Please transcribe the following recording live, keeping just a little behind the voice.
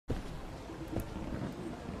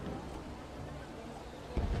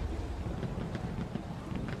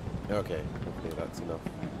Okay, hopefully that's enough.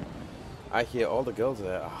 I hear all the girls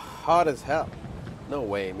there are hard as hell. No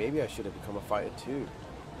way, maybe I should have become a fighter too.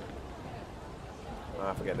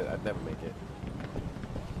 Ah, forget it, I'd never make it.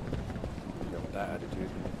 You know, with that attitude.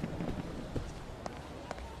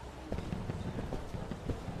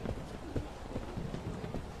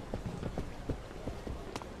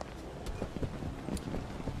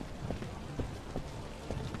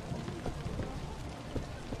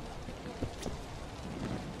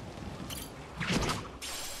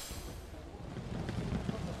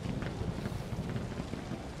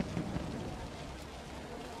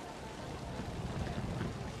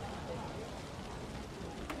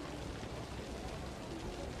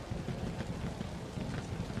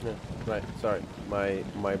 Yeah, right, sorry.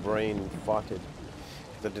 My brain farted.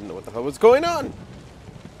 Because I didn't know what the hell was going on!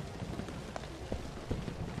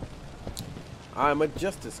 I'm a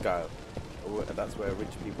justice guy. That's where rich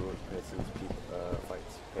people versus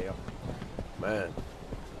fights pay up. Man.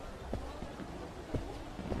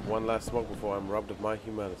 One last smoke before I'm robbed of my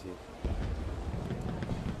humanity.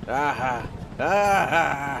 Aha!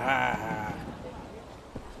 Ah!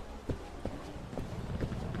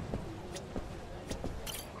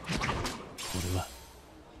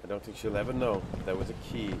 I don't think she'll ever know there was a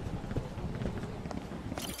key.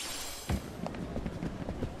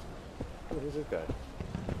 Who's this guy?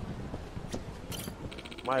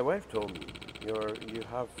 My wife told me you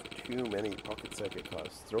have too many pocket circuit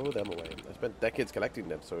cards. Throw them away. I spent decades collecting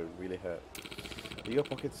them, so it really hurt. Are you a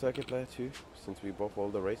pocket circuit player too? Since we both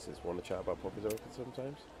hold the races, want to chat about pocket circuits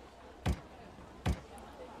sometimes?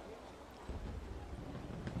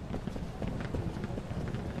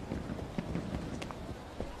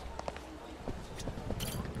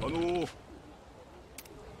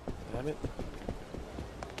 Damn it.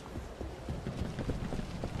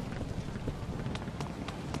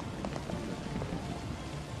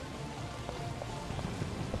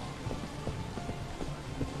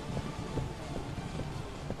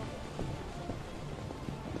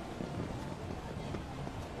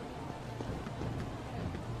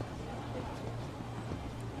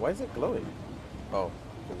 Why is it glowing? Oh,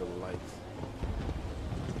 because of the lights.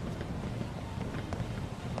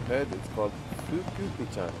 Heard it's called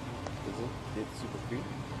Fukupi-chan. Isn't it super creepy?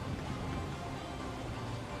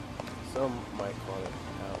 Some might call it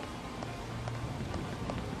hell.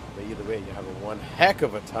 But either way, you're having one heck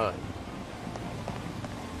of a time.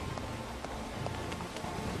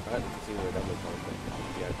 I didn't see where that was going.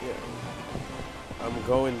 The idea. I'm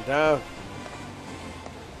going down.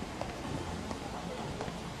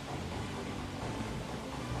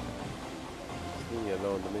 Leave me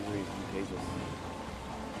alone. The misery is contagious.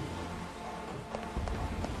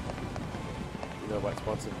 You know about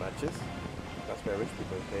sponsored matches? That's where rich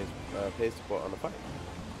people pays to put on a fight.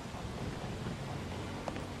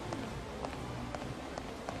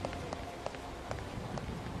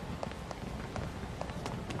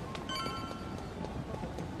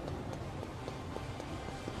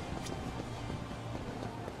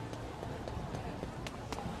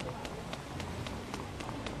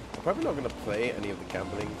 I'm probably not going to play any of the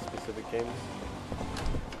gambling specific games,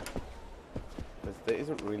 because there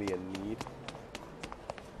isn't really a need.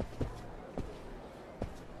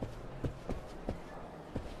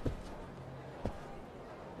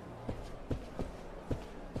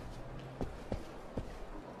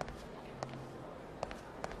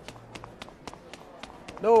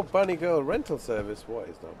 No bunny girl rental service, what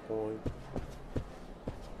is that point?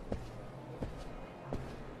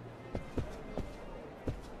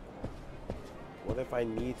 What if I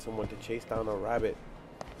need someone to chase down a rabbit?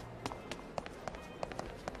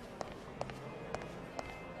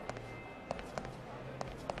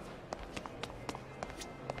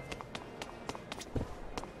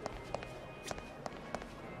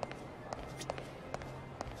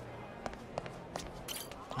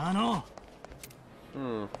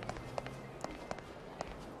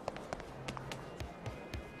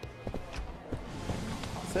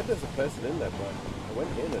 Said there's a person in there, but I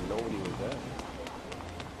went in and nobody was there.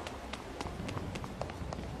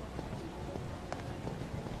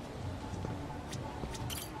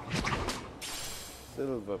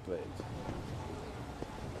 Silver plate.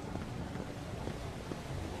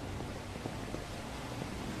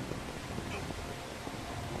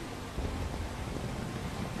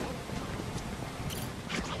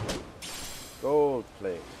 Gold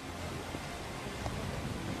plate.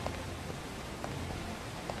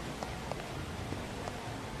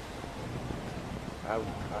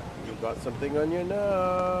 You got something on your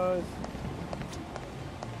nose.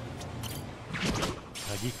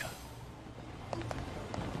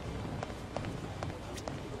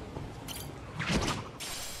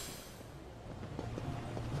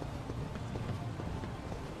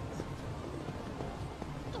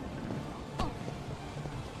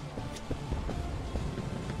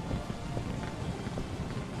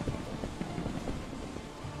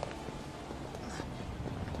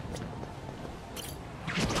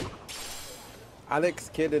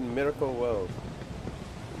 Alex Kidd in Miracle World.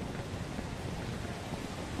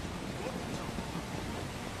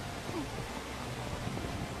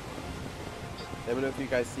 Let me know if you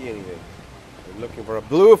guys see anything. I'm looking for a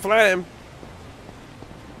blue flame.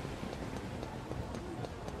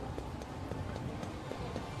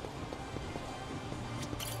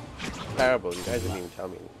 Terrible. You guys didn't even tell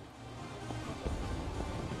me.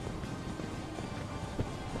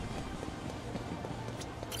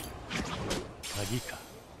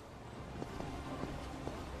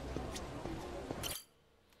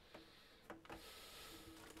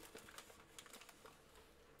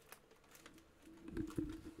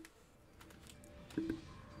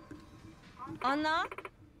 Anna?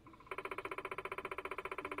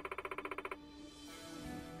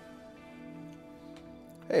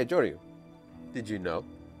 Hey, Joryu. Did you know?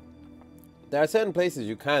 There are certain places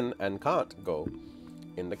you can and can't go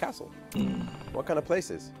in the castle. What kind of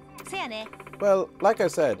places? Well, like I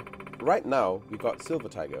said, right now we got Silver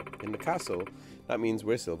Tiger. In the castle, that means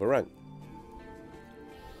we're silver rank.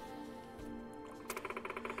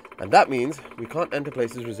 And that means we can't enter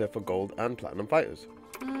places reserved for gold and platinum fighters.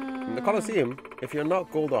 In the Colosseum, if you're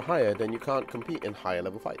not gold or higher, then you can't compete in higher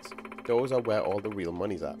level fights. Those are where all the real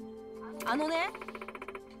money's at.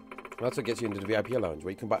 That's what gets you into the VIP lounge,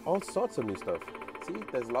 where you can buy all sorts of new stuff. See,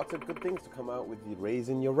 there's lots of good things to come out with you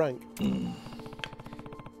raising your rank.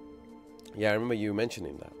 Yeah, I remember you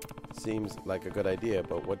mentioning that. Seems like a good idea,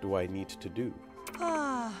 but what do I need to do?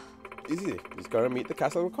 Easy, just gotta meet the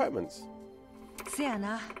castle requirements.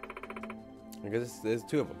 I guess there's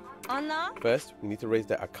two of them. First, we need to raise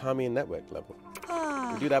the Akami network level.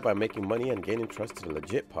 We do that by making money and gaining trust to the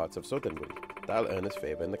legit parts of Sotenburi. That'll earn us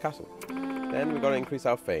favor in the castle. Then we gotta increase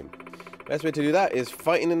our fame. Best way to do that is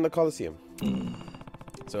fighting in the Colosseum.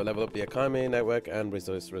 So level up the Akame network and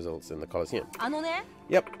results in the Colosseum.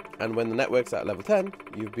 Yep, and when the network's at level 10,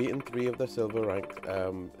 you've beaten 3 of the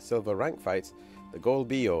silver rank fights. The gold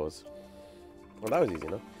be yours. Well, that was easy,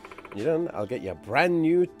 no? When you're done, I'll get you a brand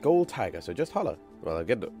new gold tiger, so just holler. Well,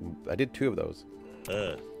 I did 2 of those.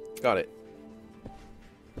 Got it.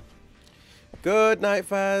 Good night,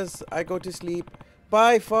 Faz. I go to sleep.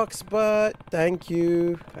 Bye, Foxbutt. Thank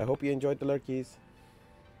you. I hope you enjoyed the lurkies.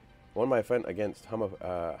 Won my friend against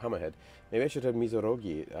Hammerhead. Maybe I should have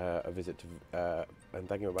Mizorogi a visit to, and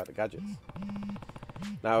thank him about the gadgets.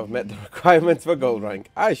 Now I've met the requirements for gold rank.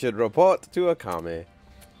 I should report to Akame.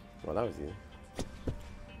 Well, that was easy.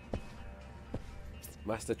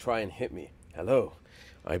 Master, try and hit me. Hello.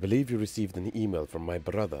 I believe you received an email from my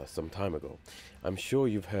brother some time ago. I'm sure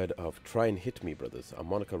you've heard of Try and Hit Me Brothers, a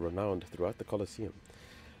moniker renowned throughout the Colosseum.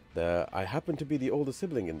 I happen to be the older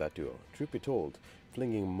sibling in that duo. Truth be told,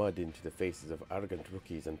 flinging mud into the faces of arrogant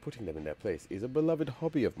rookies and putting them in their place is a beloved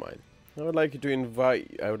hobby of mine. I would like to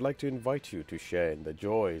invite you to share in the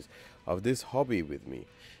joys of this hobby with me.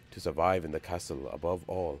 To survive in the castle, above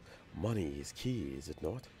all, money is key, is it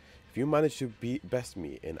not? If you manage to best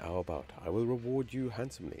me in our bout, I will reward you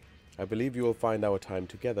handsomely. I believe you will find our time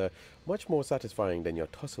together much more satisfying than your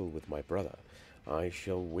tussle with my brother. I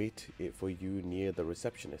shall wait for you near the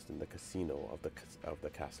receptionist in the casino of the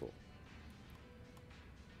castle.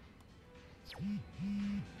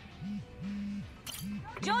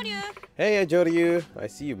 Joryu! Hey, Joryu! I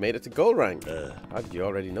see you made it to gold rank. How did you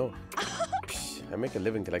already know? Psh, I make a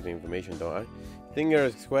living collecting information, don't I? Finger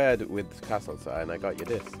squared with castles, and I got you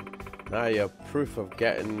this. Now you're proof of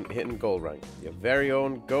hitting gold rank. Your very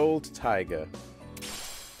own gold tiger.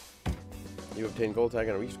 You obtained gold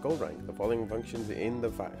tiger and reached gold rank. The following functions in the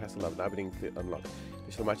castle have now been unlocked.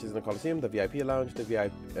 Official matches in the Colosseum, the VIP lounge, the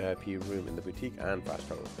VIP room in the boutique, and fast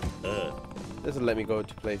travel. This will let me go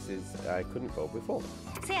to places I couldn't go before.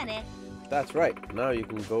 That's right. Now you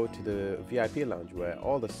can go to the VIP lounge where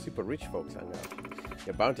all the super rich folks hang out.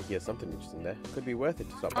 You're bound to hear something interesting there. Could be worth it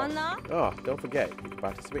to stop by. Oh, don't forget, you can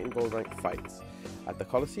participate in gold rank fights at the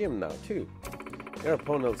Colosseum now too. Your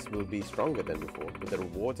opponents will be stronger than before, but the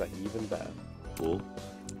rewards are even better. Cool.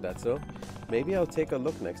 That's so. Maybe I'll take a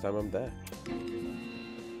look next time I'm there.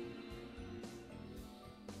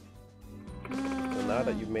 So now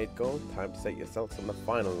that you've made gold, time to set yourselves on the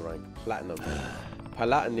final rank, platinum.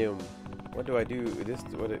 Platinum. What do I do with this?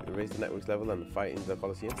 Raise the network's level and fight in the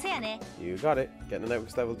Colosseum? You got it. Get the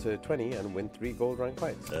network's level to 20 and win 3 gold rank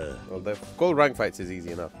fights. Well, the gold rank fights is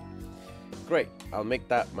easy enough. Great. I'll make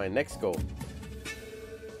that my next goal.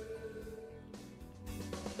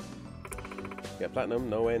 Get platinum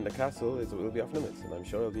nowhere in the castle will be off limits, and I'm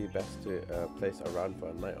sure it'll be best to place around for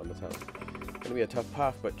a night on the town. It's gonna be a tough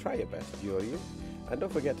path, but try your best, Joryu. And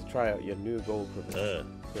don't forget to try out your new gold privilege.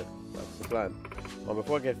 Yeah, that's the plan. Oh,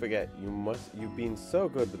 before I forget, you've been so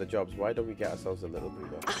good with the jobs. Why don't we get ourselves a little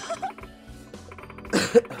breather?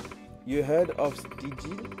 You heard of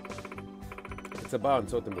Stigil? It's a bar in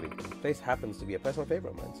Sotenbury. The place happens to be a personal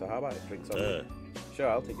favorite of mine, so how about it? Drink something? Sure,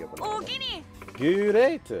 I'll take you up on that.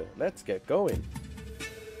 Great! Let's get going.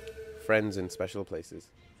 Friends in special places.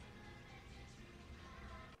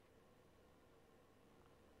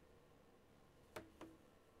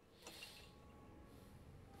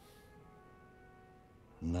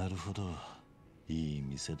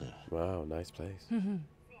 Wow, nice place.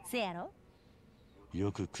 せやろ？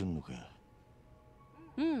よく来んのか？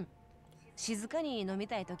うん。静かに飲み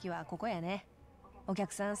たいときはここやね。お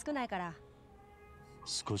客さん少ないから。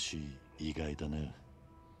少し意外だね。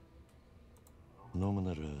飲む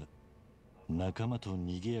なら仲間と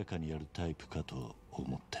賑やかにやるタイプかと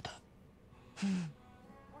思ってた。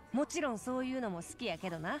もちろんそういうのも好きやけ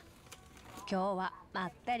どな。今日はま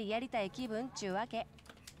ったりやりたい気分ちゅうわけ。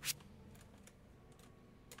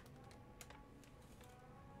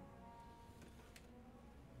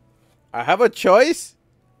I have a choice?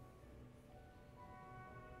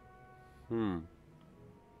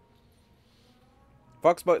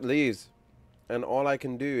 Foxbot leaves, and all I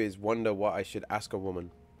can do is wonder what I should ask a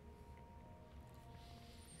woman.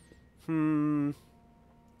 Are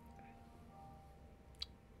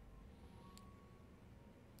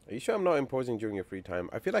you sure I'm not imposing during your free time?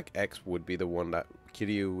 I feel like X would be the one that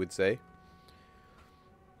Kiryu would say.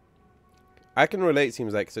 I can relate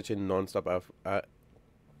seems like such a non-stop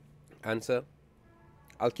answer.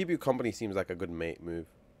 I'll keep you company seems like a good mate move.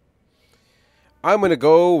 I'm gonna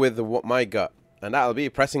go with my gut, and that'll be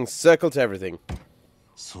pressing circle to everything.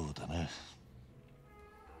 そうだね。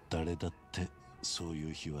誰だってそうい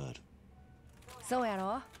う日はある。そうや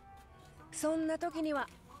ろ。そんな時には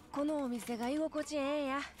このお店が居心地ええん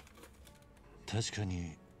や。確か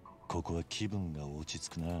にここは気分が落ち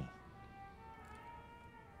着くな。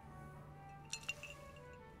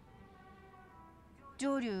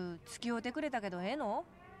上流付き合うてくれたけどええの？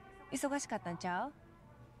忙しかったんちゃう？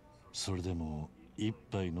それでも一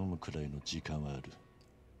杯飲むくらいの時間はある。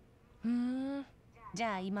じ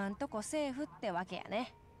ゃあ今んとこセーフってわけや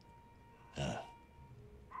ね。あ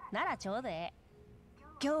あ。ならちょうどええ。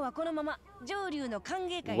今日はこのまま上流の歓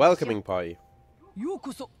迎会。Welcoming party. よう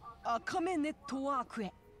こそ赤目ネットワーク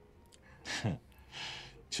へ。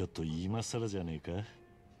ちょっと今更じゃねえか。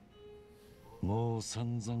もう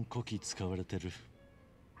散々こき使われてる。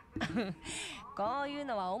こういう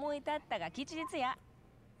のは思い立ったが吉日や。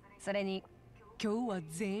それに今日は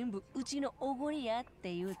全部うちのおごりやっ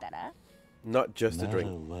て言うたら Not just a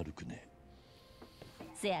drink. 悪くね。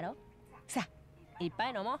せやろ。さあいっぱ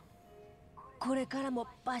い飲もう。これからも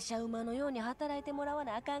馬車馬のように働いてもらわ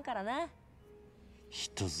なあかんからな。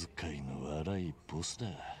人使いの荒いボスだ。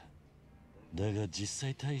だが実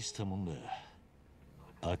際大したもんだ。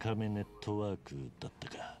赤目ネットワークだった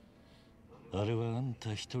か。あれはあん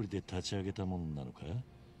た一人で立ち上げたもんなのか？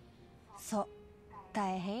そう、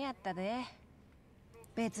大変やったで。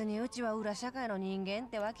別にうちは裏社会の人間っ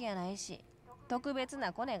てわけやないし、特別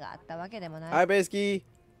なコネがあったわけでもない。Hi, Bisky.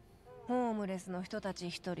 ホームレスの人たち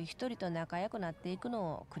一人一人と仲良くなっていくの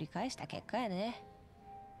を繰り返した結果やね。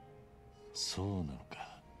そうなの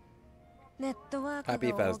か。ネットワー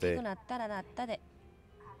クが大きくなったらなったで、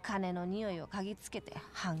金の匂いを嗅ぎつけて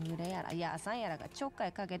半グレやらヤーさんやらがちょっか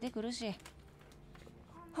いかけてくるし、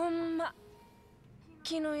ほんま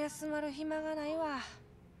気の休まる暇がないわ。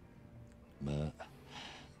まあ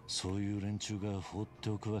そういう連中が放って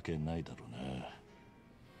おくわけないだろう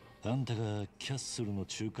な。あんたがキャッスルの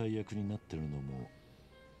仲介役になってるのも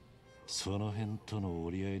その辺との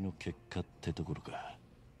折り合いの結果ってところか。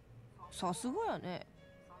さすがやね。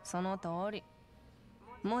その通り。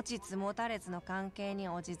持ちつ持たれつの関係に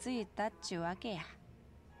落ち着いたっちゅうわけや。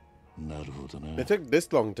なるほどな。It took this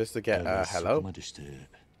long just to get a そ hello. こまでして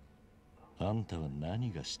あんたは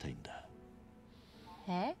何がしたいんだ？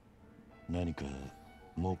え？何か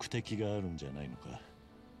目的があるんじゃないのか？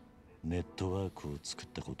ネットワークを作っ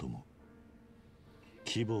たことも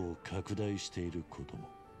規模を拡大していることも。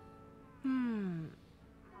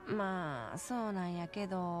まあそうなんやけ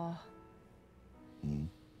ど。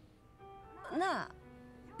なあ、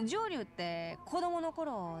上流って子供の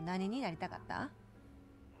頃何になりたかった？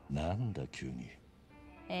なんだ急に。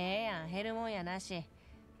ええやん、減るもんやなし。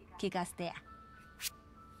聞かせてや。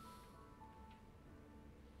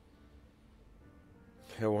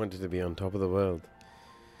I wanted to be on top of the world.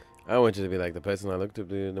 I wanted to be like the person I looked up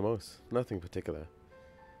to the most. Nothing particular.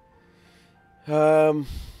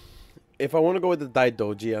 If I want to go with the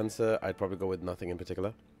Daidoji answer, I'd probably go with nothing in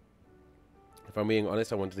particular. If I'm being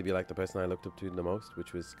honest, I wanted to be like the person I looked up to the most,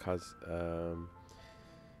 which was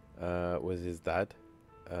was his dad,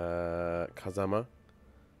 Kazama,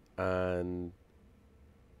 and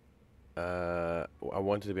I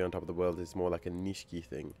wanted to be on top of the world. It's more like a Nishiki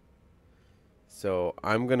thing. So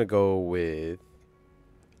I'm gonna go with.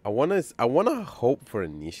 I wanna hope for a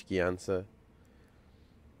Nishiki answer,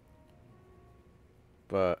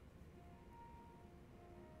 but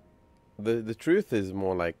the truth is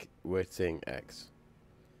more like we're saying X.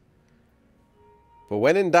 But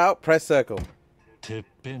when in doubt, press circle. てっ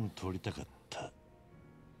ぺん取りたかった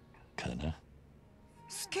かな。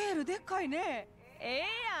スケールでっかいね。ええ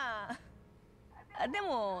やん。で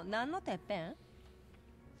も何のてっぺん？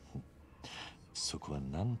そこは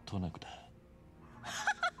なんとなくだ。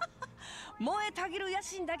燃えたぎる野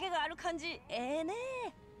心だけがある感じ。ええね。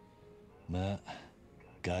まあ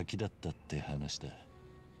ガキだったって話だ。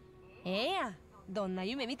ええやん。どんな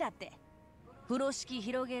夢見たって。風呂敷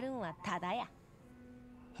広げるんはただや。あ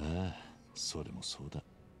あ、それもそうだ。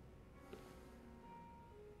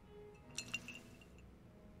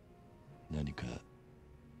何か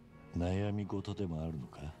悩み事でもあるの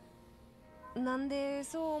か？なんで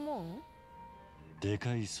そう思う？で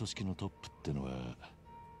かい組織のトップってのは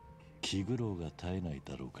気苦労が絶えない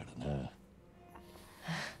だろうからな。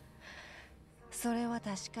それは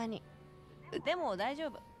確かに。でも大丈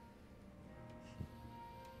夫。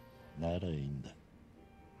ならいいんだ。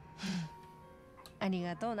あり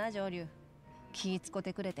がとうな、上流。気ぃつこ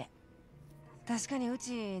てくれて。確かにう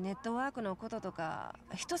ちネットワークのこととか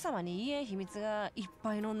人様に言えん秘密がいっ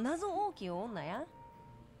ぱいの謎大きい女や。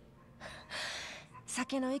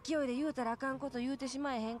酒の勢いで言うたらあかんこと言うてし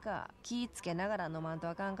まえへんか気ぃつけながら飲まんと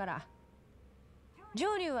あかんから。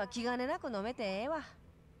上流は気兼ねなく飲めてええわ。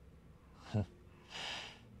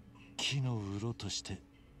木の鱗として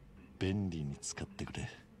便利に使ってくれ。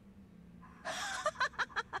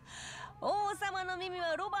王様の耳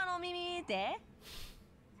はロバの耳って。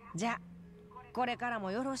じゃあこれから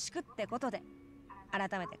もよろしくってことで改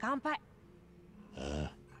めて乾杯。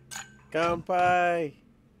ああ。乾杯.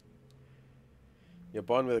 Your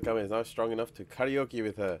bond with Akame is now strong enough to karaoke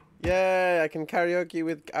with her. Yay! I can karaoke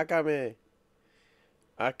with Akame.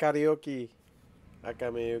 Karaoke.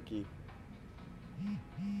 Akame-yuki.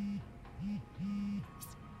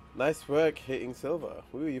 Nice work hitting silver.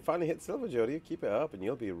 Ooh, you finally hit silver, Joryu. Keep it up and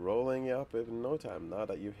you'll be rolling it up in no time now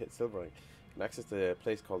that you've hit silvering. You can access the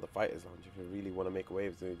place called the Fighters Lounge if you really want to make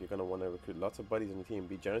waves. You're going to want to recruit lots of buddies on the team.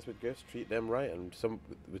 Be generous with gifts, treat them right, and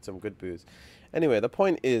with some good booze. Anyway, the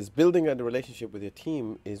point is, building a relationship with your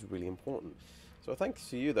team is really important. So thanks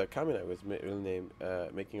to you that Kamina was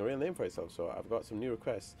making a real name for herself. So I've got some new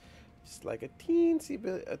requests. Just like a teensy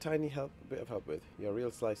bit, a tiny bit of help with. You're a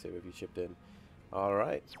real slicer if you chipped in. All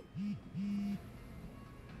right.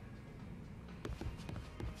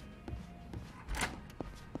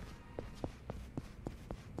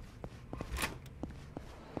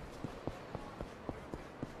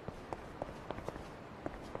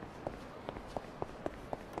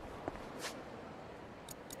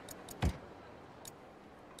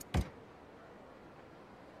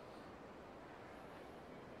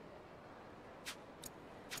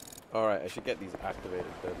 Alright, I should get these activated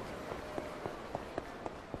then.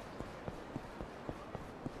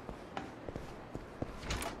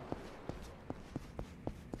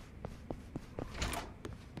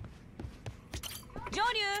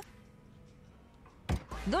 Joryu!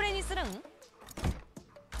 どれにするん?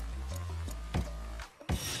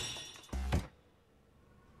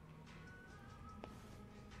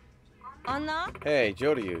 Anna? Hey,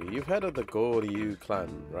 Joryu, you've heard of the Joryu clan,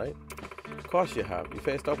 right? Of course you have. You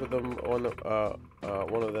faced up with them on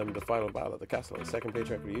one of them the final battle at the castle. The second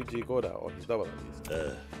patriarch Ryuji Goda, or his double at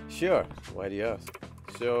least. Sure. Why do you ask?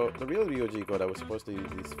 So the real Ryuji Goda was supposed to use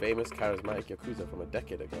this famous charismatic yakuza from a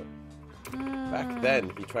decade ago. Back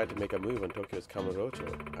then, he tried to make a move on Tokyo's Kamurocho,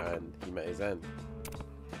 and he met his end.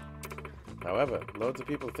 However, loads of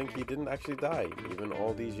people think he didn't actually die, even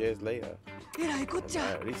all these years later.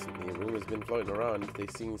 And recently, rumors been floating around they've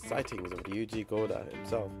seen sightings of Ryuji Goda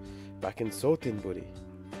himself back in Sotenburi.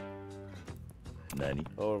 Nani?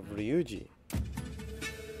 Or Ryuji.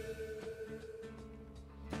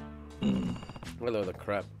 Hello, the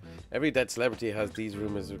crap. Every dead celebrity has these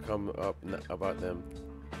rumors come up about them.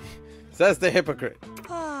 Says the hypocrite.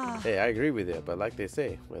 Hey, I agree with you, but like they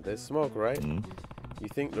say, where there's smoke, right? You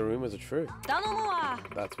think the rumors are true?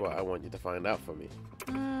 That's what I want you to find out for me.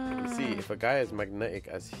 You see, if a guy as magnetic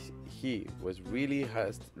as he was really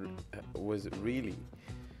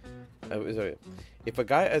Sorry. If a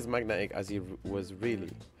guy as magnetic as he was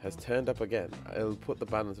really has turned up again, I'll put the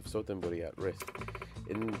balance of Sotenburi at risk.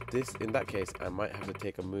 In that case, I might have to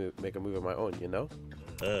make a move of my own, you know?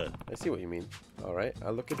 I see what you mean. All right,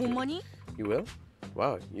 I'll look into it. You will?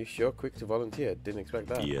 Wow, you're sure quick to volunteer. Didn't expect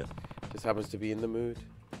that. Yeah. Just happens to be in the mood.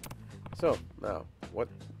 So, now what?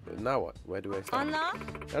 Where do I start? I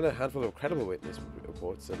had a handful of credible witness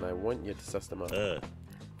reports, and I want you to suss them out.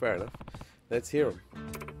 Fair enough. Let's hear them.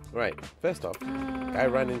 Right, first off, guy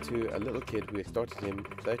ran into a little kid who extorted him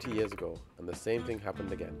 30 years ago, and the same thing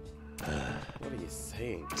happened again. What are you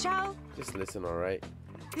saying? Just listen, alright?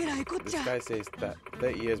 This guy says that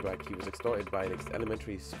 30 years back he was extorted by an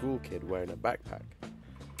elementary school kid wearing a backpack.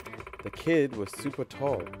 The kid was super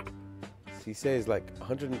tall. He says like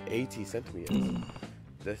 180 centimeters.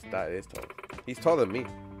 That is tall. He's taller than me.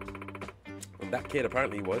 And that kid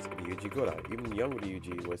apparently was Ryuji Gora. Even young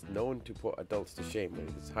Ryuji was known to put adults to shame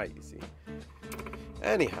with his height, you see.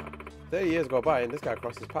 Anyhow, 30 years go by and this guy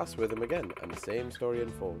crosses paths with him again, and the same story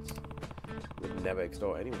unfolds. Would never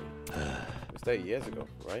extort anyone. It was 30 years ago,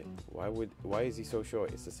 right? Why is he so sure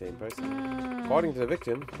it's the same person? According to the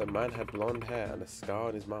victim, the man had blonde hair and a scar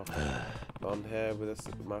on his mouth. Blonde hair with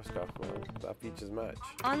a mouth scar. Well, that features match.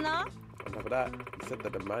 Anna? On top of that, he said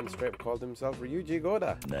that the man straight up called himself Ryuji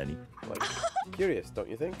Goda. Nani? Like, curious, don't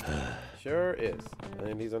you think? Sure is. And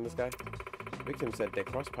then he's on this guy. The victim said they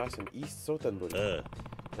crossed paths in East Sotenburi.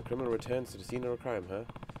 The criminal returns to the scene of a crime, huh?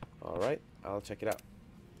 Alright, I'll check it out.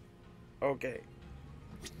 Okay.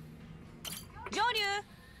 Joryu!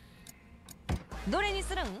 どれに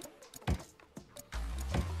するん?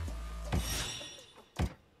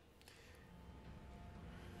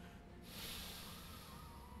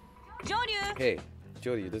 Joryu! Hey,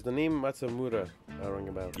 Joryu, does the name Matsumura ring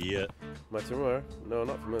a bell? Yeah. Matsumura? No,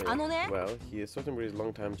 not familiar. あのね。 Well, he is Sotenburi's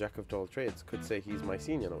longtime jack of all trades. Could say he's my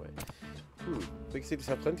senior in a way. Big cities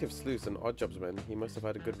have plenty of sleuths and odd jobs men. He must have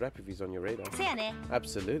had a good rep if he's on your radar. せやね。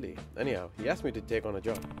 Absolutely. Anyhow, he asked me to take on a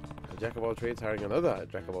job. A jack of all trades hiring another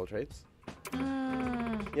jack of all trades.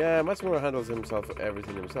 Yeah, Matsumura handles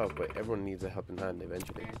everything himself, but everyone needs a helping hand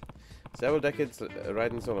eventually. Several decades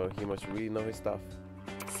riding solo, he must really know his stuff.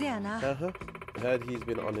 せやな。 I heard he's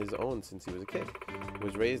been on his own since he was a kid. He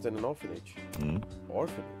was raised in an orphanage.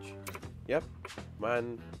 Orphanage? Yep.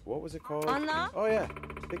 Man, what was it called? Anna? Oh yeah,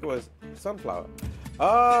 I think it was Sunflower.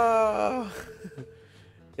 Oh!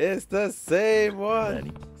 It's the same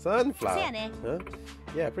one! Sunflower! せやね。 Huh?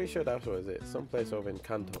 Yeah, pretty sure that's what it is. Someplace over in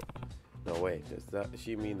Kanto. No, wait, does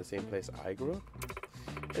she mean the same place I grew up?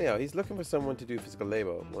 Anyhow, he's looking for someone to do physical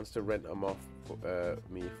labor. Wants to rent him off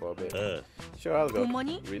me for a bit. Sure, I'll go.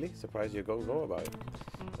 Money? Really? Surprised you're going to go about it.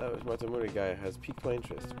 That Matsumura guy has piqued my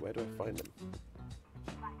interest. Where do I find him?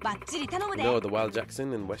 バッチリ頼むで。 No, the Wild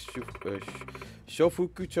Jackson in West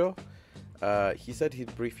Shofukucho. He said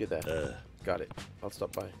he'd brief you there. Got it. I'll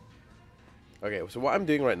stop by. Okay, so what I'm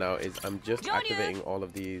doing right now is I'm just activating all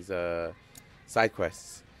of these side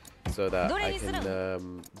quests so that I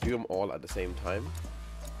can do them all at the same time.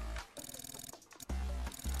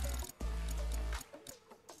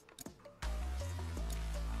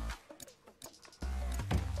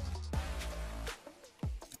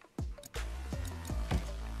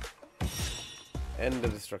 End the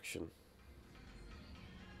destruction.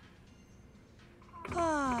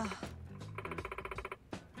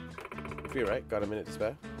 Free, right? Got a minute to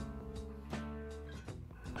spare?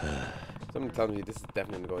 Something tells me this is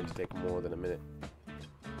definitely going to take more than a minute.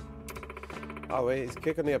 Always,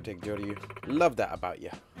 click on the uptake, Joryu. Love that about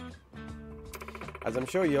you. As I'm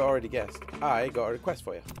sure you already guessed, I got a request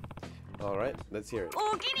for you. Alright, let's hear it.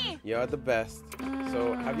 You're the best.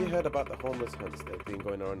 So, have you heard about the homeless hunts that have been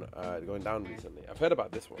going down recently? I've heard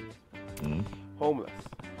about this one. Homeless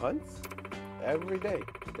hunts? Every day.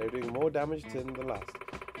 They're doing more damage than the last.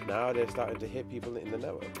 Now they're starting to hit people in the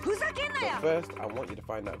network. But first, I want you to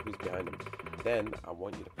find out who's behind them. Then, I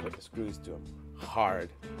want you to put the screws to them.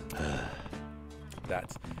 Hard.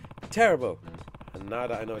 That's terrible. And now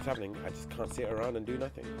that I know it's happening, I just can't sit around and do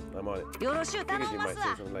nothing. I'm on it. Figured you might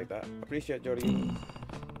say something like that. Appreciate Joryu.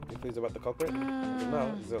 You pleased about the culprit?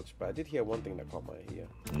 No, zilch. But I did hear one thing that caught my ear.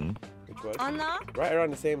 Which was, right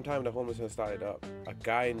around the same time the homelessness started up, a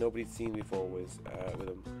guy nobody'd seen before was with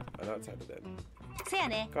him, an outsider then.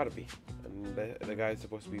 Gotta be. And the guy's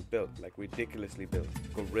supposed to be built, like ridiculously built.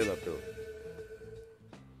 Gorilla built.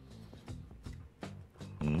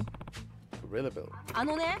 Gorilla built.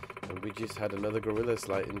 And we just had another gorilla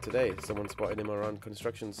sighting today. Someone spotted him around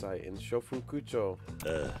construction site in Shofukucho.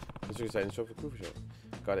 Construction site in Shofukucho.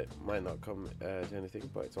 Got it. Might not come to anything,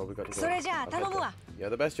 but it's all we got to go. You're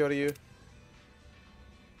the best, Joryu.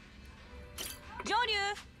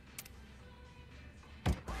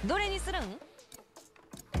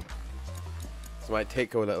 This might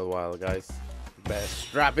take a little while, guys. Better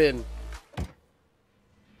strap in.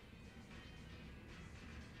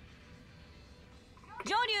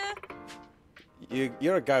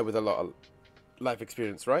 You're a guy with a lot of life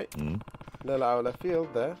experience, right? Little out of left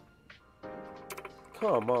field there.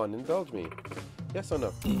 Come on, indulge me. Yes or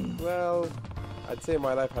no? Well, I'd say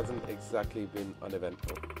my life hasn't exactly been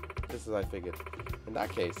uneventful. Just as I figured. In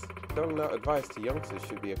that case, throwing out advice to youngsters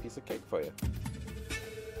should be a piece of cake for you.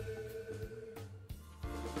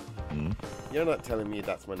 You're not telling me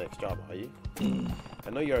that's my next job, are you? I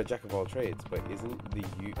know you're a jack of all trades, but isn't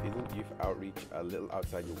youth outreach a little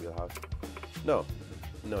outside your wheelhouse? No,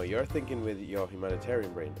 you're thinking with your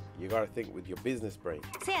humanitarian brain. You gotta think with your business brain.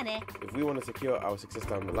 If we want to secure our success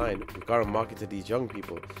down the line, we gotta market to these young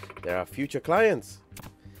people. They're our future clients.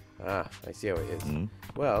 Ah, I see how it is.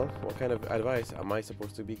 Well, what kind of advice am I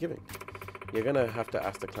supposed to be giving? You're gonna have to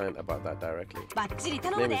ask the client about that directly. His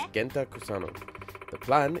name is Genta Kusano. The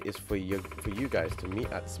plan is for you guys to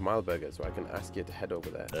meet at Smile Burger, so I can ask you to head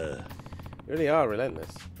over there. You really are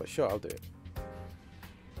relentless, but sure, I'll do it.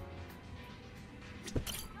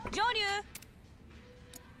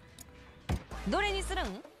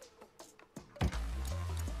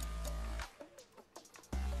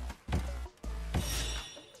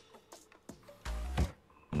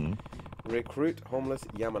 Recruit homeless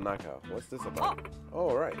Yamanaka. What's this about?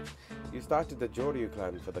 Oh, right. You started the Joryu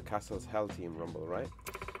clan for the castle's Hell Team Rumble, right?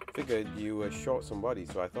 Figured you were short somebody,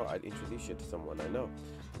 so I thought I'd introduce you to someone I know.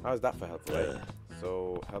 How's that for helpful, eh?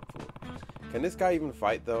 So helpful. Can this guy even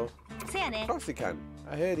fight, though? Of course he can.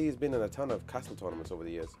 I heard he's been in a ton of castle tournaments over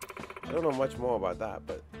the years. I don't know much more about that,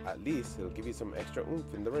 but at least he'll give you some extra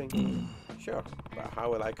oomph in the ring. Sure, but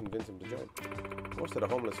how will I convince him to join? Most of the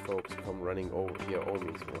homeless folks come running over here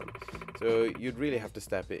always for one. So you'd really have to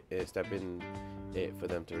step in it for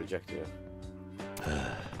them to reject you.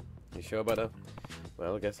 You sure about that?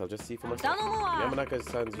 Well, I guess I'll just see for myself. Yamanaka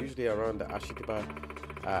stands usually around the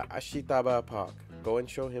Ashitaba Park. Go and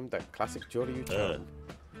show him that classic Joryu charm.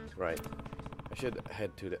 Right. I should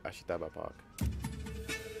head to the Ashitaba Park.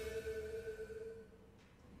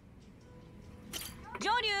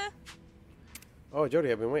 Oh,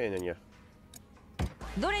 Joryu, I've been waiting on you.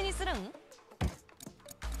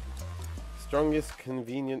 Strongest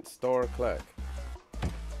convenience store clerk.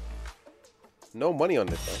 No money on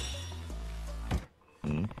this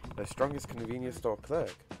one. The strongest convenience store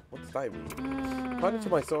clerk. What does that mean? According to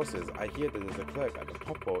my sources, I hear that there's a clerk at the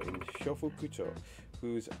Popo in Shofukucho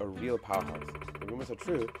who's a real powerhouse. The rumors are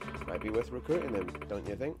true. Might be worth recruiting him, don't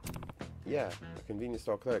you think? Yeah, a convenience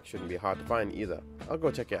store clerk shouldn't be hard to find either. I'll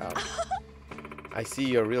go check it out. I see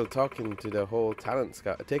you're real taking to the whole talent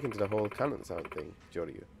scout thing,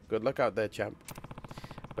 Joryu. Good luck out there, champ.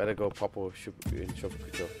 Better go Popo in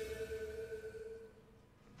Shofukucho.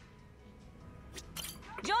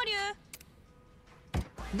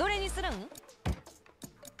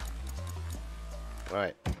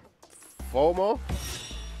 Alright. 4 more?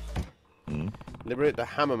 Liberate the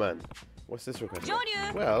Hammerman. What's this request?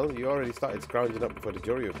 Well, you already started scrounging up for the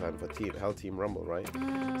Joryu clan for Hell Team Rumble, right?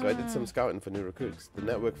 So I did some scouting for new recruits. The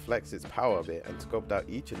network flexed its power a bit and scoped out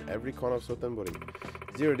each and every corner of Sotenbori.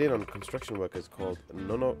 Zeroed in on construction workers called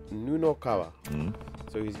Nunokawa.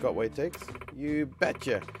 So he's got what it takes? You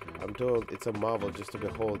betcha! I'm told it's a marvel just to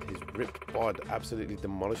behold his ripped bod absolutely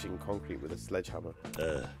demolishing concrete with a sledgehammer.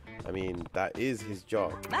 I mean, that is his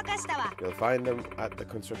job. You'll find him at the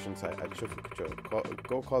construction site at Shofukucho.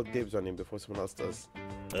 Go call dibs on him before someone else does.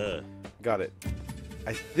 Got it.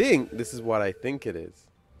 I think this is what I think it is.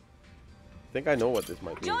 I think I know what this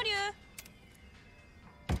might be.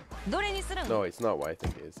 No, it's not what I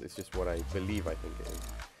think it is. It's just what I believe I think it is.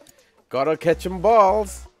 Gotta catch 'em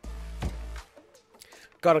balls.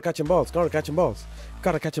 Gotta catch 'em balls. Gotta catch 'em balls.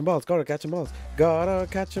 Gotta catch 'em balls. Gotta catch 'em balls. Gotta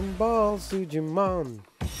catch 'em balls, Sujimon.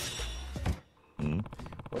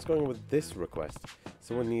 What's going on with this request?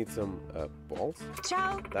 Someone needs some balls?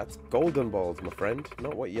 Ciao. That's golden balls, my friend.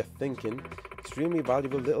 Not what you're thinking. Extremely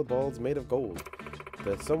valuable little balls made of gold.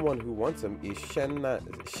 The someone who wants them is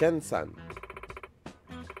Shen-san.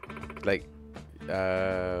 Like,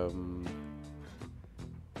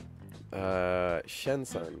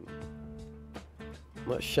 Shen-san.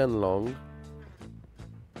 Not Shenlong.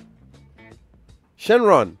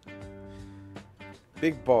 Shenron!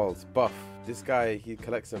 Big balls, buff. This guy, he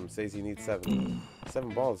collects them, says he needs 7. 7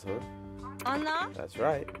 balls, huh? Anna? That's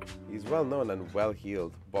right. He's well known and well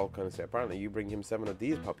heeled. Ball connoisseur. Apparently, you bring him 7 of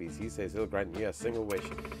these puppies. He says he'll grant you a single wish.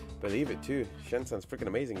 Believe it too. Shen-san's freaking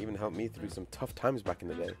amazing. Even helped me through some tough times back in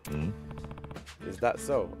the day. Is that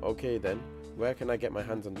so? Okay then. Where can I get my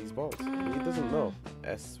hands on these balls? He doesn't know.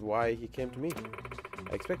 That's why he came to me.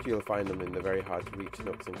 I expect you'll find them in the very hard-to-reach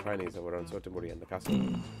nooks and crannies around Sotenburi and the castle.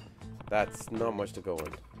 That's not much to go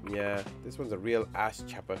on. Yeah, this one's a real ass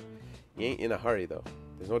chopper. You ain't in a hurry, though.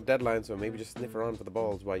 There's no deadline, so maybe just sniff around for the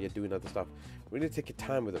balls while you're doing other stuff. Really take your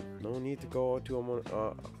time with them. No need to go too hard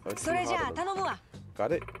on them.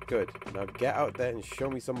 Got it? Good. Now get out there and show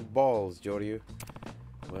me some balls, Joryu.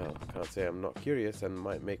 Well, can't say I'm not curious and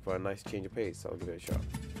might make for a nice change of pace. I'll give it a shot.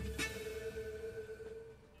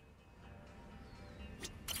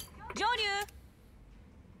 Joryu!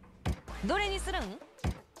 どれにするん?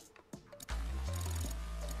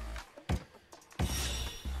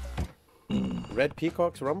 Red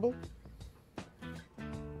Peacock's Rumble?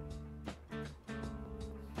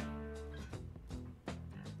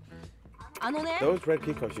 Those red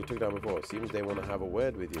peacocks you took down before, seems they want to have a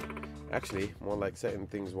word with you. Actually, more like setting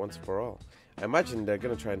things once for all. I imagine they're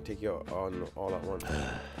going to try and take you on all at once.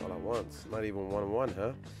 All at once. Not even one-on-one,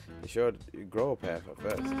 huh? You should grow a pair at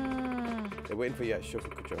first. They're waiting for you at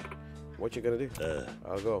Shofukucho. What you gonna do?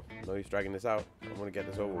 I'll go. No use dragging this out. I'm gonna get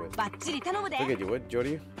this over with. Figured you would,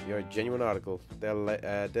 Joryu. You're a genuine article.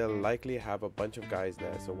 They'll likely have a bunch of guys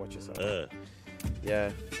there, so watch yourself.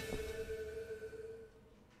 Yeah.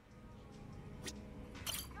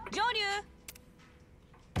 Joryu!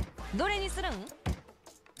 どれにするん?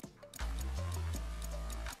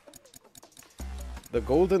 The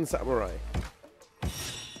Golden Samurai.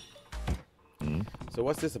 So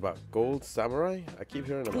what's this about? Gold Samurai? I keep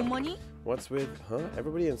hearing about it. What's with, huh?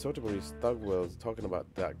 Everybody in Sotenburi's thug world's talking about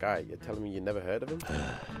that guy. You're telling me you never heard of him?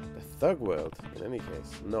 The thug world? In any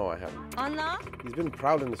case, no, I haven't. Anna? He's been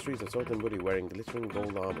prowling the streets of Sotenburi wearing glittering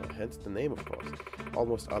gold armor, hence the name, of course.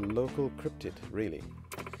 Almost a local cryptid, really.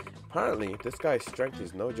 Apparently, this guy's strength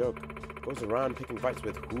is no joke. Goes around picking fights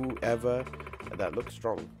with whoever that looks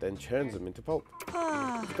strong, then churns them into pulp.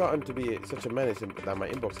 It's gotten to be such a menace that my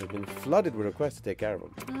inbox has been flooded with requests to take care of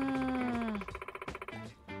him.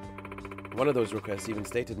 One of those requests even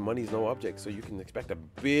stated money's no object, so you can expect a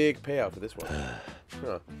big payout for this one.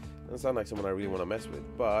 Huh. Doesn't sound like someone I really want to mess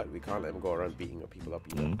with, but we can't let him go around beating people up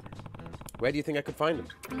either. Where do you think I could find him?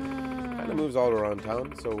 Kinda moves all around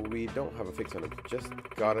town, so we don't have a fix on him. Just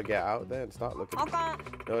gotta get out there and start looking.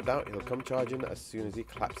 No doubt he'll come charging as soon as he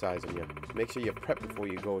claps eyes on you. Make sure you're prepped before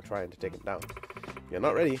you go trying to take him down. If you're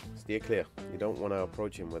not ready, steer clear. You don't want to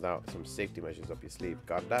approach him without some safety measures up your sleeve.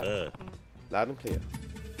 Got that? Loud and clear.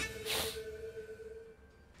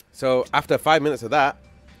 So after 5 minutes of that,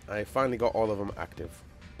 I finally got all of them active.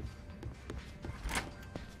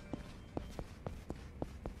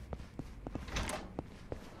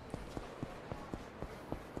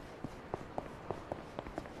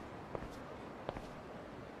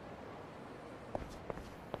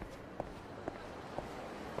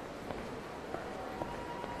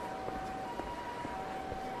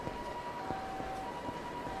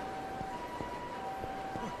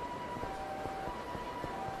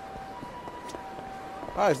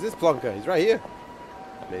 Ah, it's this plonker. He's right here.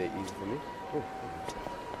 Made it easy for me. Ooh.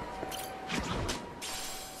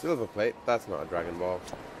 Silver plate. That's not a Dragon Ball.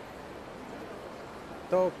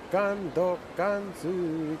 Dokkan, dokkan,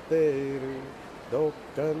 tsuteru.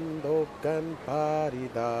 Dokkan, dokkan,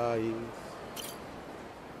 paradise.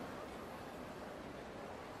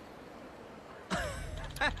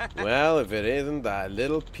 Well, if it isn't that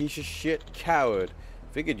little piece of shit coward.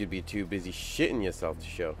 Figured you'd be too busy shitting yourself to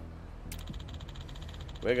show.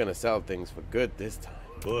 We're gonna sell things for good this time.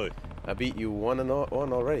 Good. I beat you one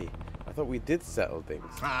already. I thought we did settle things.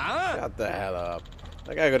 Shut the hell up.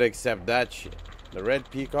 Like I gotta accept that shit. The Red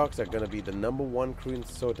Peacocks are gonna be the #1 crew in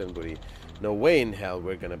Sotenburi. No way in hell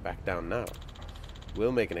we're gonna back down now.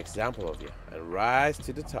 We'll make an example of you and rise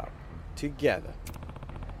to the top together.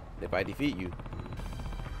 And if I defeat you,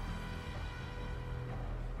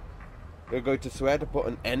 you're going to swear to put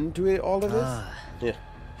an end to all of this? Yeah,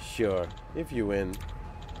 sure. If you win.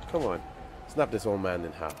 Come on, snap this old man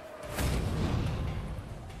in half.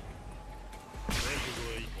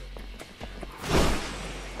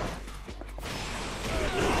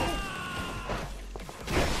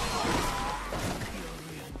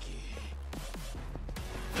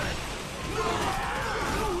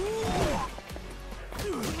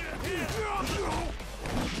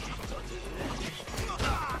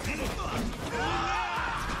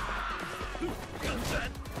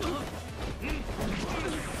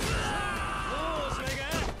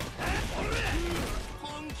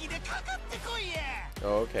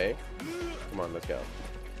 Okay. Come on, let's go.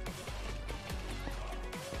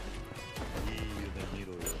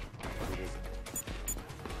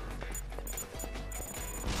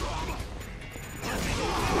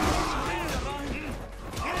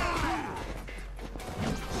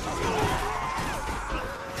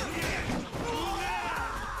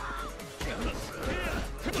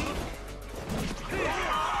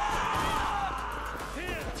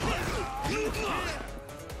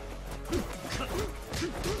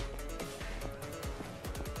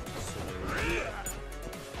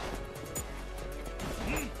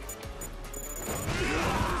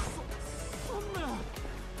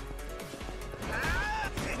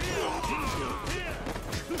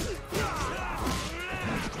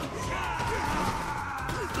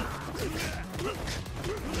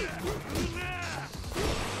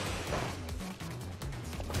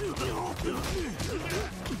 Just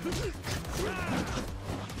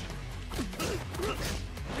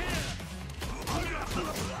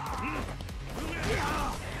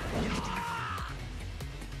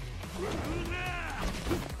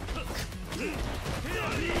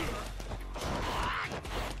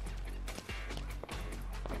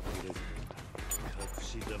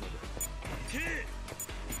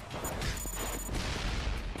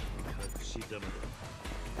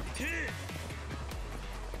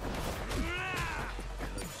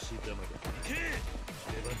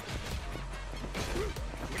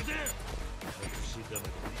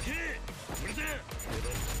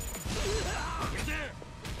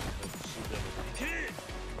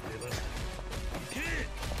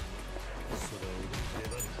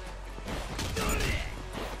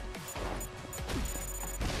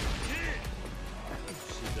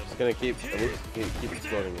gonna keep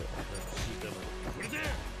exploding it.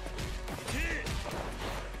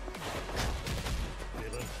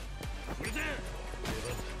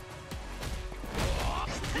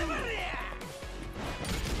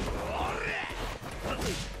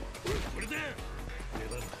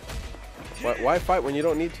 Why fight when you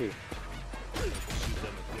don't need to?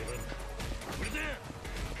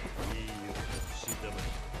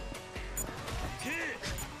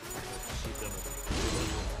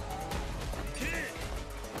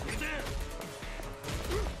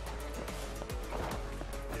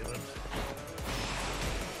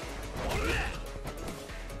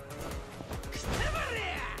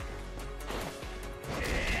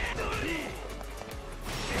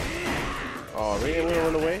 Oh, really? I want to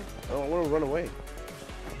run away? I don't want to run away.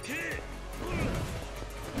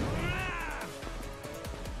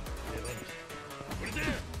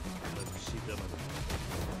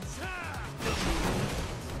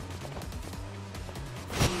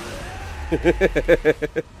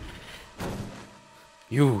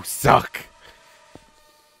 You suck.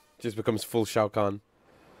 Just becomes full Shao Kahn.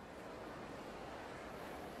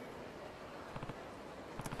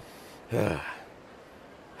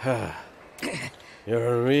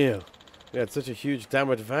 You're unreal. You had such a huge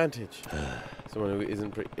damn advantage. Someone who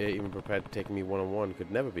isn't even prepared to take me one-on-one could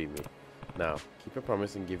never beat me. Now, keep your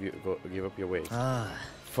promise and give up your ways.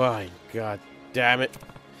 Fine. God damn it.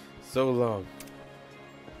 So long.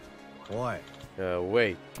 What?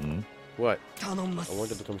 Wait. What? I 頼んます。 want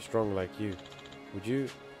to become strong like you. Would you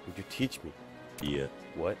teach me? Yeah.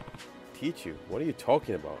 What? Teach you? What are you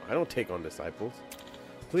talking about? I don't take on disciples.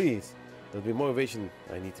 Please. There'll be motivation.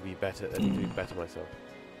 I need to be better. I need to be better myself.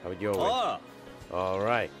 Have it your way. All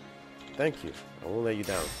right. Thank you. I won't let you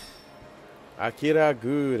down. Akira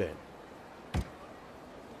Guden.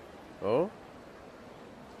 Oh?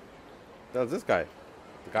 That's this guy.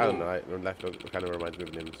 The guy on the right, on the left kind of reminds me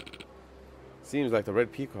of names. Seems like the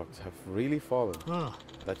red peacocks have really fallen.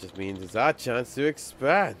 That just means it's our chance to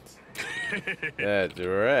expand. That's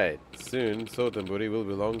right. Soon, Sotenburi will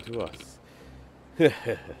belong to us.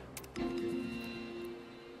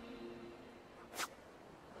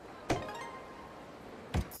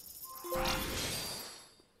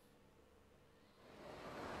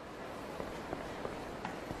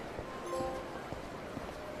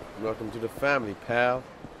 Welcome to the family, pal.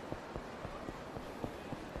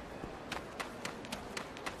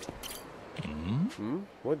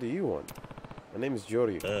 What do you want? My name is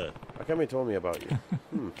Joryu. How come you told me about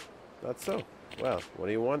you? That's so. Well, what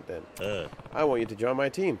do you want then? I want you to join my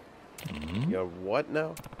team. You're what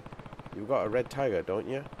now? You got a red tiger, don't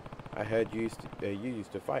you? I heard you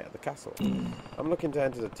used to fight at the castle. I'm looking to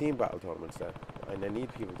enter the team battle tournaments there, and I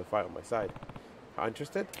need people to fight on my side.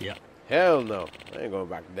 Interested? Yeah. Hell no. I ain't going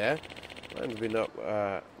back there. Mine's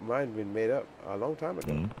been made up a long time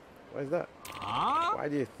ago. Why is that? Why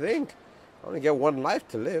do you think? I only get one life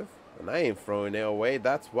to live, and I ain't throwing it away,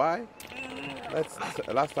 that's why. That's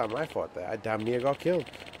the last time I fought there, I damn near got killed.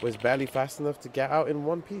 Was barely fast enough to get out in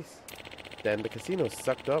one piece. Then the casino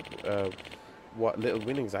sucked up what little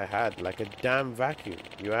winnings I had like a damn vacuum.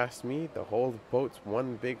 You asked me, the whole boat's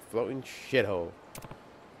one big floating shithole.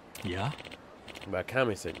 Yeah? But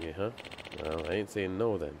Kami sent you, huh? Well, I ain't saying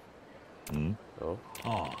no then. Oh?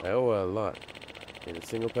 Oh. I owe her a lot. Ain't a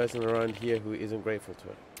single person around here who isn't grateful to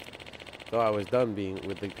her. Thought I was done being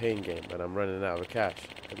with the pain game, but I'm running out of cash.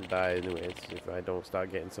 Couldn't die anyways if I don't start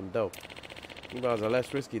getting some dough. Emails are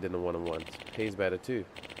less risky than the one-on-ones. Pays better too.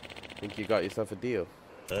 Think you got yourself a deal.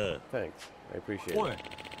 Thanks. I appreciate it.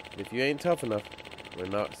 If you ain't tough enough, we're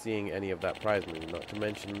not seeing any of that prize money. Not to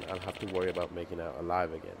mention, I'll have to worry about making out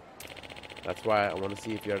alive again. That's why I want to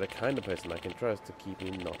see if you're the kind of person I can trust to keep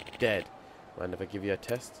me not dead. Mind if I give you a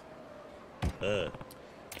test?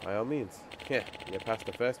 By all means. Yeah, you passed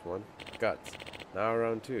the first one. Guts. Now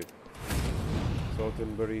round 2.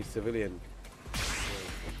 Saltonbury civilian.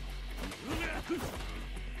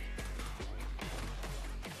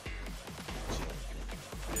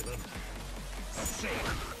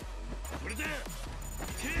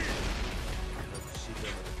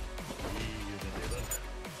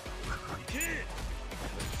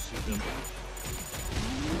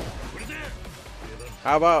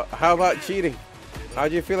 How about cheating? How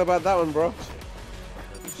do you feel about that one, bro?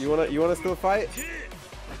 You wanna still fight?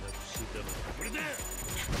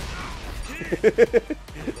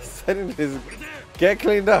 Sending his get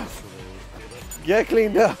cleaned up. Get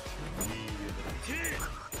cleaned up.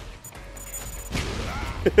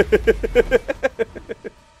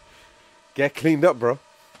 Get cleaned up, bro.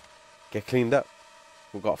 Get cleaned up.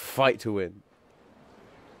 We've got a fight to win.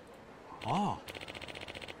 Oh.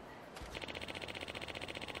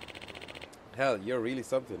 Hell, you're really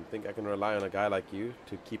something. Think I can rely on a guy like you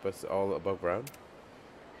to keep us all above ground?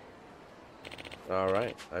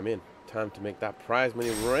 Alright, I'm in. Time to make that prize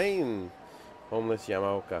money rain. Homeless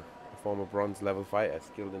Yamaoka, a former bronze level fighter,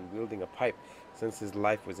 skilled in wielding a pipe since his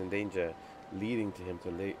life was in danger, leading to him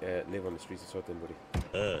to live on the streets of Saltonbury.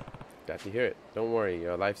 Glad to hear it. Don't worry,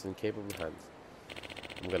 your life's in capable hands.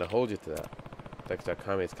 I'm gonna hold you to that. Thanks to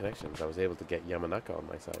Akame's connections, I was able to get Yamanaka on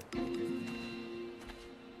my side.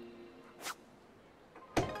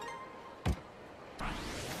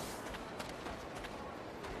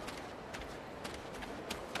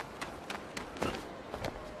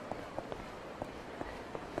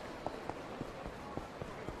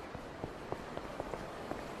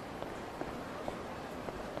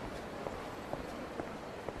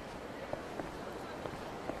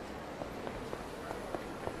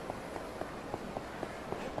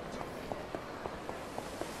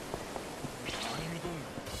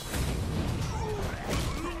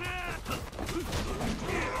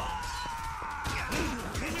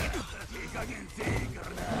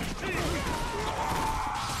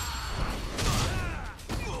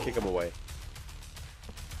 Kick him away.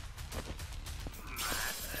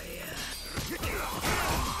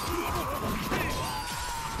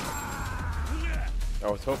 I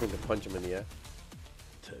was hoping to punch him in the air.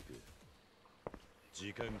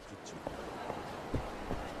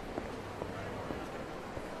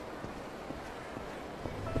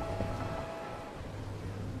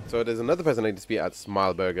 So there's another person I need to speak at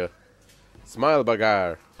Smileburger.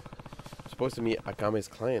 Smileburger. Supposed to meet Akame's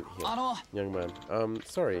client here. Young man.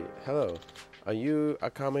 Sorry. Hello. Are you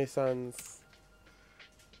Akame-san's?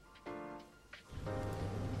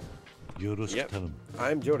 Yep.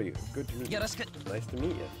 I'm Joryu. Good to meet you. Nice to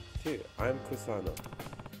meet you, too. I'm Kusano.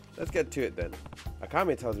 Let's get to it then.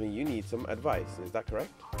 Akame tells me you need some advice. Is that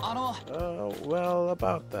correct? Well,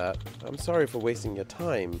 about that. I'm sorry for wasting your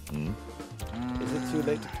time. Is it too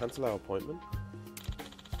late to cancel our appointment?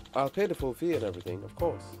 I'll pay the full fee and everything, of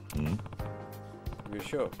course. You're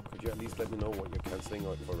sure? Could you at least let me know what you're cancelling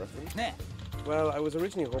for reference? Well, I was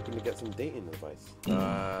originally hoping to get some dating advice.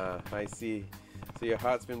 I see. So your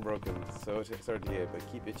heart's been broken. So sorry to hear, but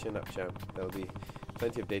keep your chin up, champ. There'll be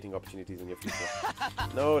plenty of dating opportunities in your future.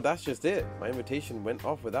 No, that's just it. My invitation went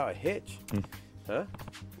off without a hitch. Huh?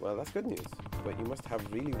 Well, that's good news. But you must have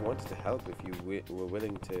really wanted to help if you were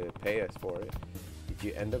willing to pay us for it. Did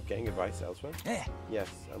you end up getting advice elsewhere? Yes,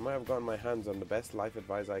 I might have gotten my hands on the best life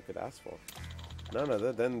advice I could ask for. None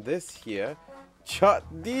other than this here, Chot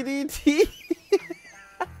DDT.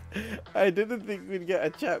 I didn't think we'd get a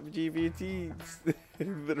Chat GPT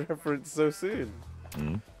reference so soon.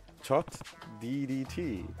 Chot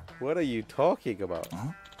DDT. What are you talking about?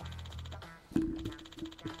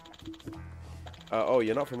 Oh,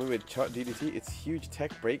 you're not familiar with Chot DDT? It's a huge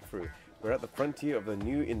tech breakthrough. We're at the frontier of the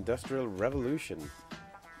new industrial revolution.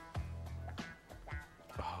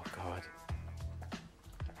 Oh, God.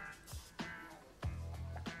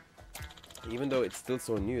 Even though it's still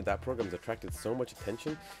so new, that program's attracted so much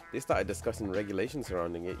attention, they started discussing regulations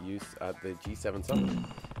surrounding its use at the G7 summit.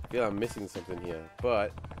 I feel I'm missing something here,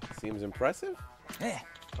 but seems impressive?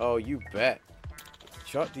 Oh, you bet.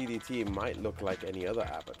 Chot DDT might look like any other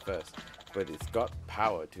app at first, but it's got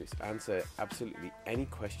power to answer absolutely any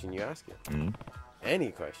question you ask it.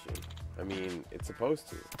 Any question. I mean, it's supposed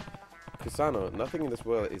to. Kusano, nothing in this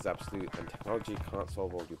world is absolute, and technology can't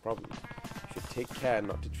solve all your problems. You should take care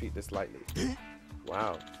not to treat this lightly.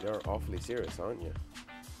 Wow, you're awfully serious, aren't you?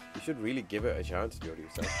 You should really give it a chance,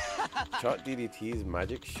 Joryu-san. Chot DDT's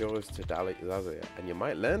magic shows to Dazuya, and you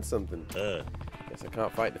might learn something. Guess I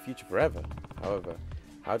can't fight the future forever. However,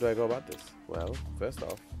 how do I go about this? Well, first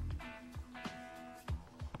off,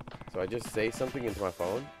 so I just say something into my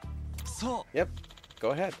phone? Yep,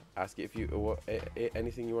 go ahead. Ask it if you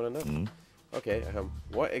anything you want to know. Okay,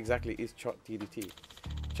 what exactly is Chot DDT?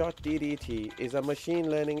 Chot DDT is a machine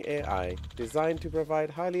learning AI designed to provide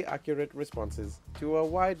highly accurate responses to a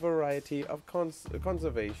wide variety of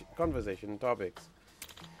conversation topics.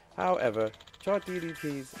 However, Chot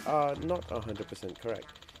DDTs are not 100% correct.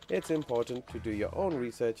 It's important to do your own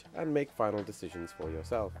research and make final decisions for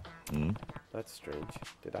yourself. That's strange.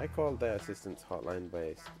 Did I call their assistance hotline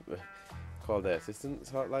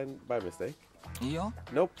by mistake? Yeah?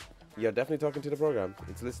 Nope. You're definitely talking to the program.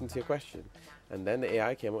 It's listened to your question, and then the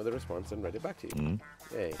AI came up with a response and read it back to you.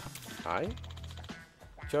 Hey, hi?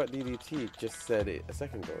 Chot DDT just said it a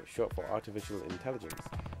second ago, short for artificial intelligence.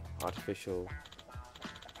 Artificial...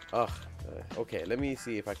 Ugh. Okay, let me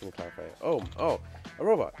see if I can clarify it. Oh, a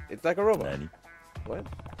robot. It's like a robot. Nani? What?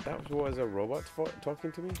 That was a robot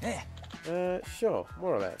talking to me? Yeah. Sure,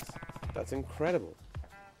 more or less. That's incredible.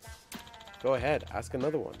 Go ahead, ask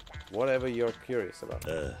another one. Whatever you're curious about.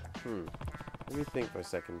 Let me think for a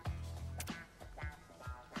second.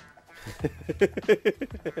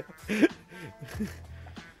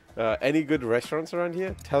 Any good restaurants around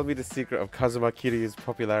here? Tell me the secret of Kazuma Kiryu's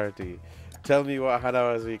popularity. Tell me what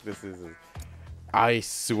Hanawa's weaknesses is. I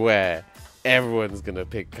swear, everyone's gonna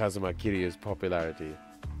pick Kazuma Kiryu's popularity.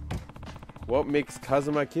 What makes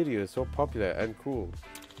Kazuma Kiryu so popular and cool?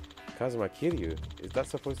 Kazuma Kiryu? Is that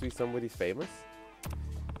supposed to be somebody famous?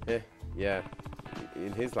 Yeah.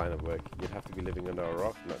 In his line of work, you'd have to be living under a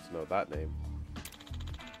rock not to know that name.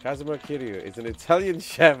 Kazuma Kiryu is an Italian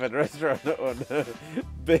chef and restaurant owner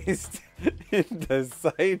based in the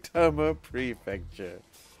Saitama Prefecture.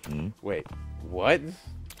 Wait, what?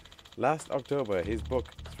 Last October, his book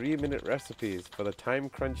 3-Minute Recipes for the Time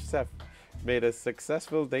Crunch Chef made a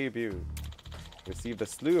successful debut. Received a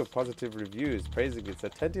slew of positive reviews praising its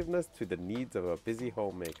attentiveness to the needs of a busy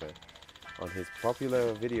homemaker. On his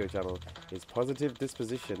popular video channel, his positive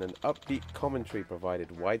disposition and upbeat commentary provided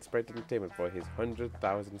widespread entertainment for his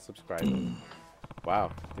 100,000 subscribers.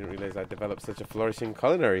 Wow, didn't realize I developed such a flourishing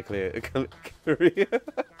culinary career.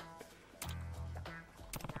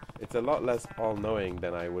 It's a lot less all-knowing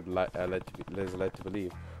than I would led to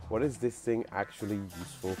believe. What is this thing actually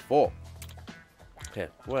useful for? Yeah,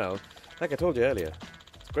 well, like I told you earlier,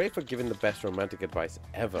 it's great for giving the best romantic advice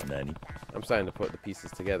ever. Nani? I'm starting to put the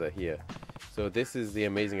pieces together here. So this is the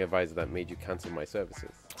amazing advisor that made you cancel my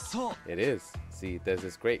services. So It is. See, there's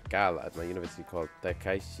this great gal at my university called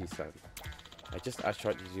Takaishi-san. I just asked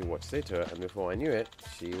ChatGPT what to say to her, and before I knew it,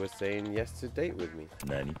 she was saying yes to date with me.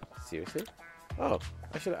 Nani? Seriously? Oh,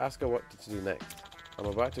 I should ask her what to do next. I'm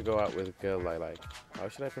about to go out with a girl I like. How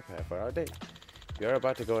should I prepare for our date? If you're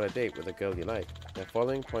about to go on a date with a girl you like, the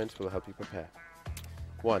following points will help you prepare.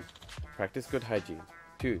 1. Practice good hygiene.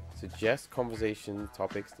 2. Suggest conversation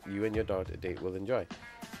topics you and your date will enjoy.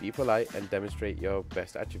 Be polite and demonstrate your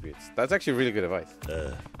best attributes. That's actually really good advice.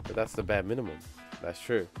 But that's the bare minimum. That's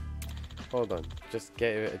true. Hold on, just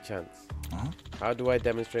give it a chance. How do I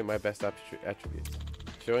demonstrate my best attributes?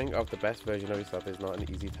 Showing off the best version of yourself is not an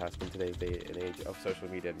easy task in today's day and age of social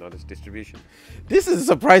media and knowledge distribution. This is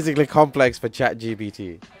surprisingly complex for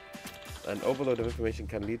ChatGPT. An overload of information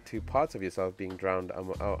can lead to parts of yourself being drowned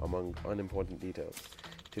out among unimportant details.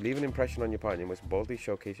 To leave an impression on your partner, you must boldly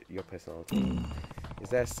showcase your personality. Is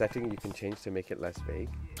there a setting you can change to make it less vague?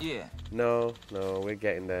 yeah. No, we're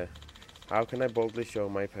getting there. How can I boldly show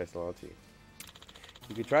my personality?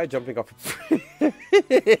 You could try jumping off a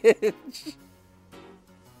bridge.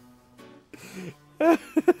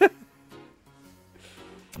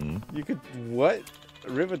 You could what?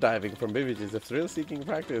 River diving from Bivage is a thrill-seeking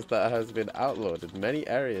practice that has been outlawed in many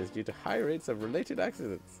areas due to high rates of related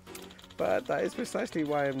accidents. But that is precisely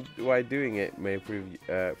why doing it may prove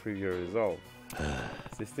your resolve.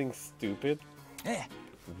 Is this thing stupid? Yeah.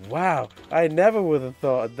 Wow, I never would have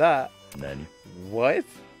thought of that. Nani? What?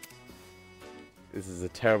 This is a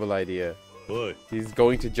terrible idea. Oi. He's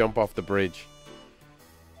going to jump off the bridge.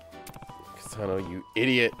 Kasano, you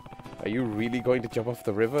idiot. Are you really going to jump off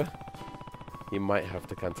the river? He might have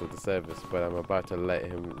to cancel the service, but I'm not about to let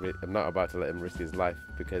him risk his life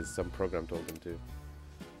because some program told him to.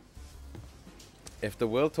 If the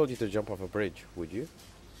world told you to jump off a bridge, would you?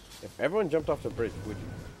 If everyone jumped off the bridge, would you?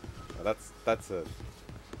 Oh, that's a...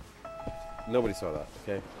 Nobody saw that,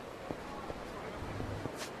 okay?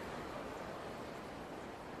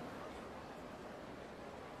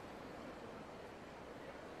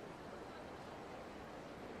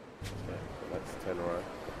 Okay, let's turn around.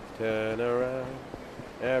 Turn around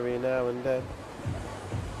every now and then.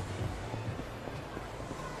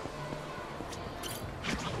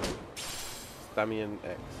 Stamian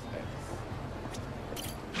X.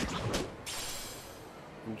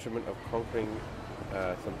 Instrument of conquering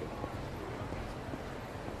something.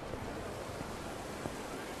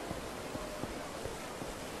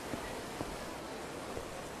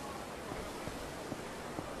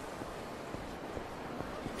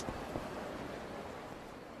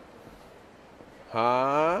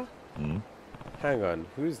 Huh? Hmm? Hang on,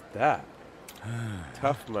 who's that?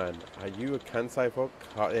 Tough man, are you a Kansai folk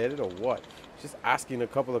hot-headed or what? Just asking a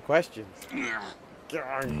couple of questions.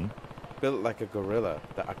 Hmm? Built like a gorilla.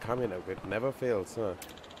 The Akame no good never fails, huh?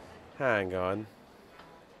 Hang on.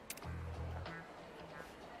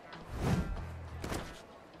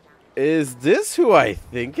 Is this who I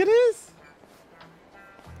think it is?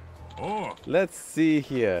 Oh, Let's see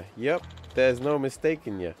here. Yep, there's no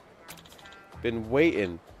mistaking you. Been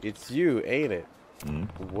waiting. It's you, ain't it? Hmm?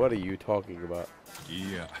 What are you talking about?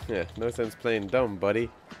 yeah. Yeah, no sense playing dumb, buddy.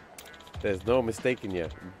 There's no mistaking you,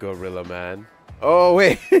 gorilla man. Oh,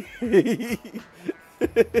 wait.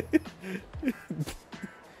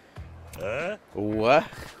 What?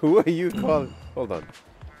 Who are you calling? Hold on.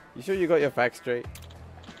 You sure you got your facts straight?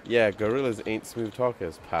 Yeah, gorillas ain't smooth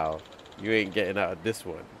talkers, pal. You ain't getting out of this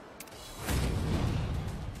one.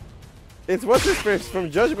 It's what's his face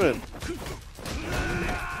from Judgment.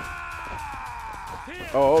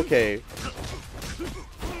 Oh, okay.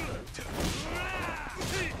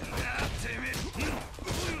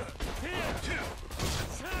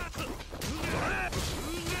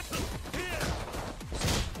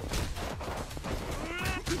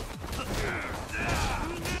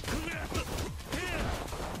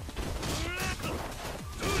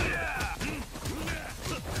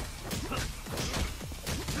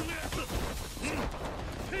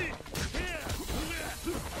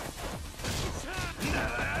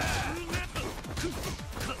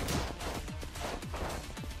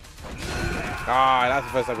 Ah, that's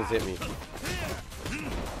the first time he's hit me.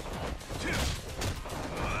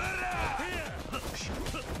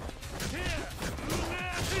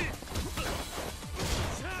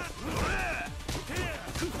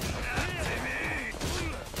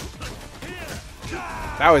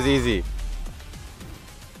 That was easy.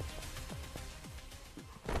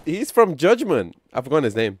 He's from Judgment. I've forgotten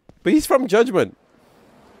his name. But he's from Judgment.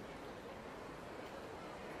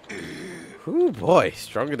 Ooh, boy.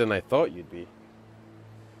 Stronger than I thought you'd be.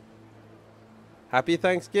 Happy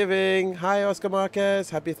Thanksgiving. Hi, Oscar Marquez.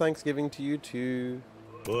 Happy Thanksgiving to you too.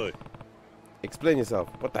 Boy. Explain yourself.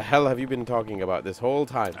 What the hell have you been talking about this whole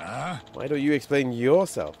time? Why don't you explain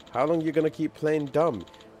yourself? How long you gonna keep playing dumb?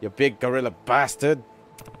 You big gorilla bastard.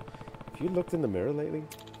 Have you looked in the mirror lately?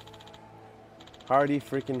 Hardy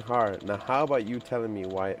freaking hard. Now how about you telling me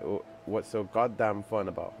what's so goddamn fun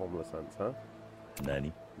about homeless hunts, huh?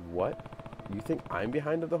 Nani? What? You think I'm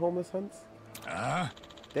behind of the homeless hunts?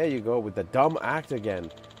 There you go with the dumb act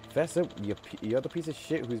again. Fess up, you're the piece of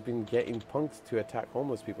shit who's been getting punks to attack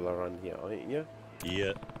homeless people around here, aren't you?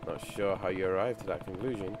 Yeah. Not sure how you arrived to that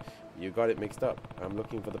conclusion. You got it mixed up. I'm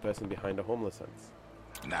looking for the person behind the homeless hunts.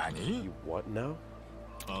 Nani? You what now?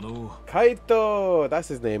 Ano. Kaito! That's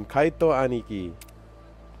his name. Kaito Aniki.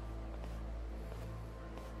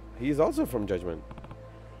 He's also from Judgment.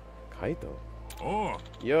 Kaito. Oh,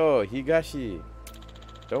 Yo, Higashi.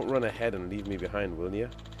 Don't run ahead and leave me behind, will ya?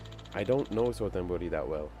 I don't know Sotenbori that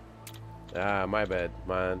well. Ah, my bad,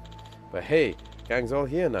 man. But hey, gang's all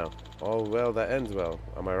here now. All well that ends well.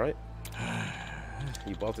 Am I right?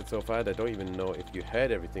 You bolted so far I don't even know if you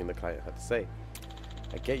heard everything the client had to say.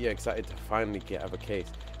 I get you excited to finally get out of a case.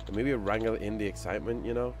 But maybe wrangle in the excitement,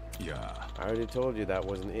 you know? yeah. I already told you that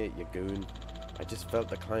wasn't it, you goon. I just felt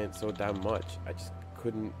the client so damn much. I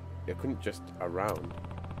couldn't just around.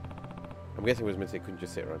 I'm guessing it was meant to say couldn't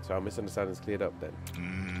just sit around, so our misunderstanding's cleared up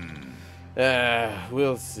then.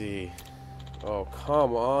 We'll see. Oh,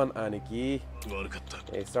 come on, Aniki.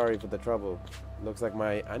 Hey, sorry for the trouble. Looks like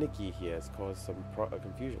my Aniki here has caused some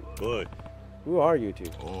confusion. Boy. Who are you two?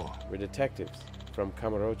 Oh, We're detectives from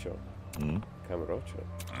Kamurocho. Hmm? Kamurocho?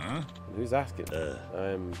 huh? And who's asking?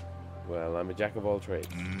 I'm a jack of all trades.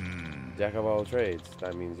 Jack of all trades.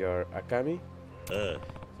 That means you're Akami? So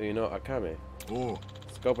you know Akame. Oh,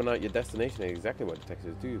 Scoping out your destination is exactly what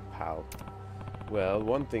detectives do, pal. Well,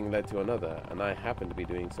 one thing led to another, and I happen to be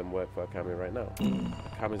doing some work for Akame right now.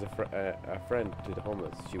 Akame's a friend to the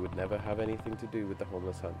homeless. She would never have anything to do with the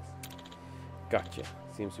homeless hunts. Gotcha.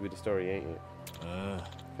 Seems to be the story, ain't it?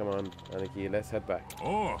 Come on, Aniki, let's head back.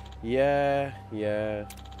 oh, Yeah.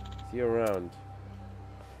 See you around.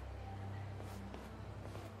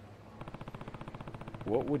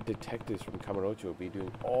 What would detectives from Kamurocho be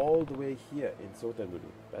doing all the way here in Sotenburi?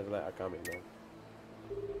 Better let Akame know.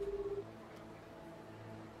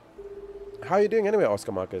 How are you doing anyway,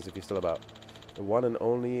 Oscar Marquez, if you're still about? The one and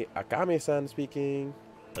only Akame-san speaking.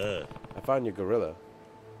 I found your gorilla.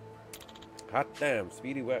 Hot damn,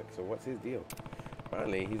 speedy work. So what's his deal?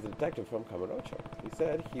 Apparently, he's a detective from Kamurocho. He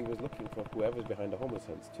said he was looking for whoever's behind the homeless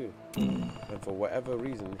hunts too. And for whatever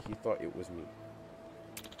reason, he thought it was me.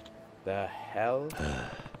 The hell?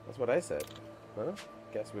 That's what I said. Huh?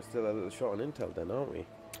 Guess we're still a little short on intel then, aren't we?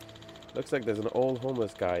 Looks like there's an old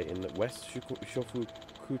homeless guy in West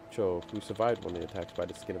Shofukucho who survived one of the attacks by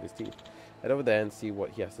the skin of his teeth. Head over there and see what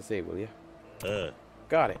he has to say, will you?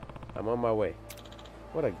 Got it. I'm on my way.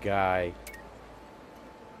 What a guy.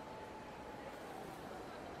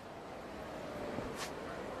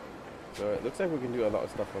 So it looks like we can do a lot of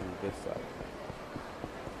stuff on this side.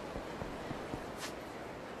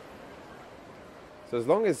 So as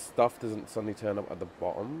long as stuff doesn't suddenly turn up at the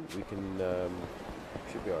bottom, we can,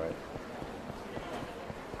 should be alright.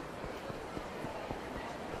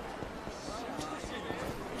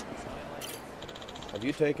 Have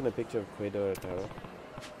you taken a picture of Quaidor Taro?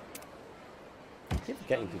 I keep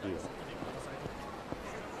forgetting to do that.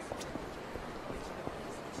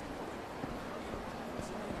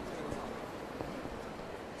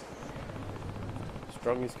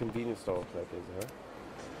 Strongest convenience store collectors, huh?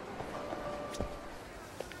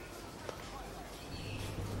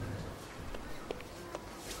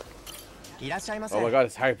 Oh my god,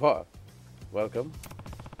 it's Harry Potter. Welcome.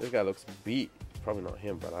 This guy looks beat. Probably not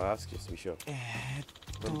him, but I'll ask just to be sure. Do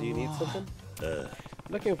you need something?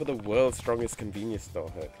 Looking for the world's strongest convenience store,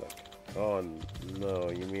 Herclock. Oh no,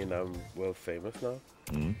 you mean I'm world famous now?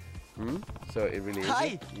 So it really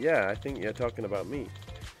is? Yeah, I think you're talking about me.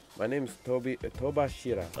 My name's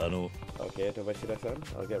Tobashira. Okay, Tobashira-san,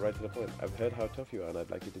 I'll get right to the point. I've heard how tough you are and I'd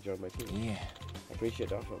like you to join my team. Yeah. I appreciate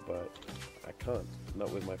the offer, but I can't. Not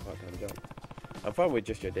with my part-time job. I'm fine with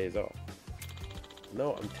just your days off.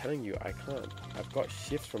 No, I'm telling you, I can't. I've got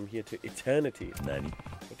shifts from here to eternity. Nani?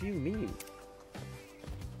 What do you mean?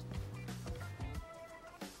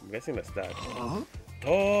 I'm guessing that's that.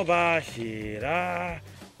 Tobashira!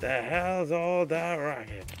 The hell's all that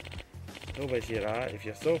racket? Tobashira, if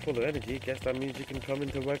you're so full of energy, guess that means you can come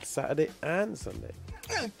into work Saturday and Sunday.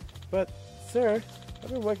 But, sir, I've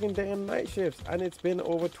been working day and night shifts, and it's been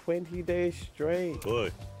over 20 days straight.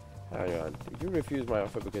 Boy. Hang on, did you refuse my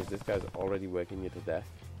offer because this guy's already working you to death?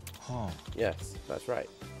 Yes, that's right.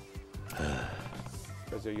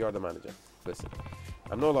 Because you're the manager. Listen,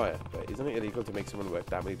 I'm no lawyer, but isn't it illegal to make someone work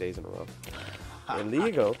that many days in a row?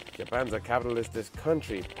 Illegal? Japan's a capitalist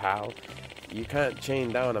country, pal. You can't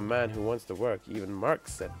chain down a man who wants to work. Even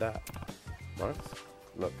Marx said that. Marx?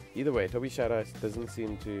 Look, either way, Tobashira doesn't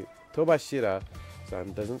seem to...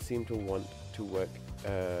 Tobashira-san doesn't seem to want the work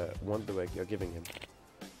you're giving him.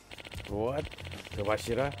 What?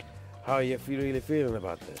 Tobashira? How are you really feeling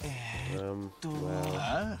about this? Well...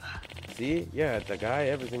 See? Yeah, the guy,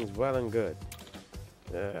 everything's well and good.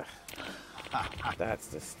 That's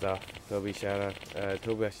the stuff. Tobashira,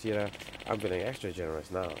 I'm feeling extra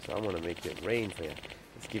generous now, so I want to make it rain for you.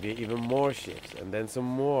 Let's give you even more shifts, and then some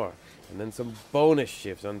more, and then some bonus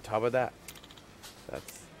shifts on top of that.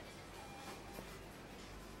 That's...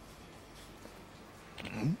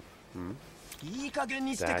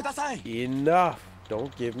 That's enough!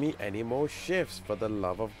 Don't give me any more shifts, for the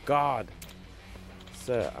love of God.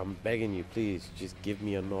 Sir, I'm begging you, please, just give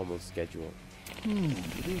me a normal schedule. Who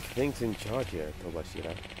do you think's in charge here,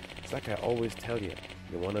 Tobashira? It's like I always tell you,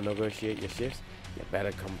 you want to negotiate your shifts, you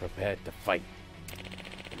better come prepared to fight.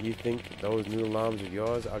 You think those new alarms of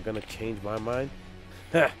yours are going to change my mind?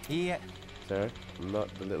 Ha! Yeah. Sir, I'm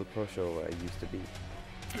not the little pushover I used to be.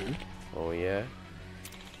 Oh yeah?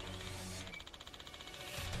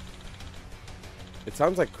 It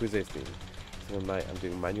sounds like Kuze's theme. One night I'm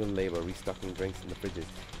doing manual labor restocking drinks in the fridges,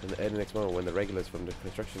 and the next moment when the regulars from the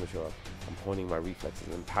construction will show up, I'm honing my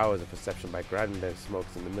reflexes and powers of perception by grabbing their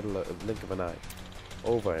smokes in the middle of the blink of an eye.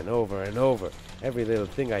 Over and over and over, every little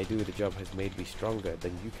thing I do with the job has made me stronger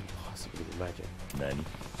than you can possibly imagine. Nani?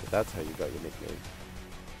 So that's how you got your nickname.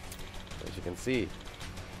 As you can see,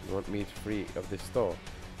 you want me free of this store,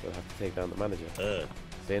 you'll have to take down the manager.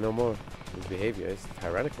 Say no more. His behavior is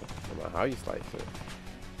tyrannical, no matter how you slice it.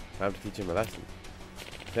 Time to teach him a lesson.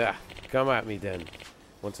 Yeah, come at me then.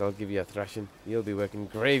 Once I'll give you a thrashing, you'll be working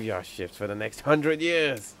graveyard shifts for the next 100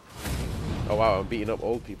 years. Oh wow, I'm beating up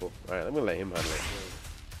old people. Alright, I'm gonna let him handle it.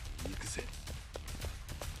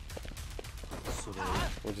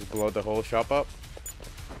 We'll just blow the whole shop up.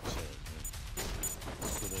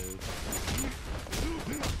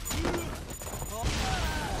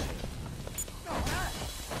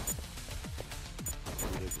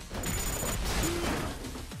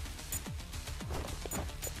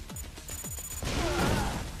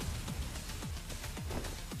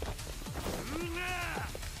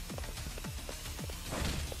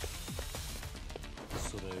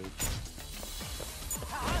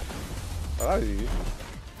 Oh, that was easy.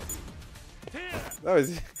 That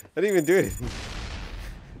was... I didn't even do anything.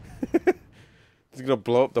 He's gonna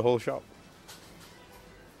blow up the whole shop.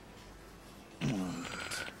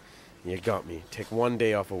 You got me. Take 1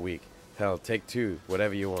 day off a week. Hell, take 2.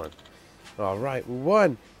 Whatever you want. Alright, we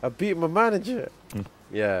won. I beat my manager.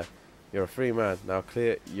 Yeah, you're a free man. Now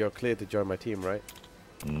you're clear to join my team, right?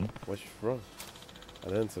 What's wrong? I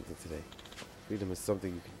learned something today. Freedom is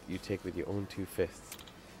something you take with your own 2 fists.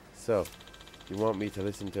 So, you want me to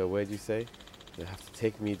listen to a word you say? You'll have to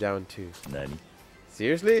take me down too. Nani?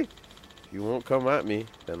 Seriously? If you won't come at me,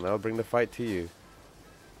 then I'll bring the fight to you.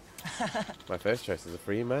 My first choice is a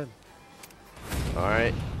free man.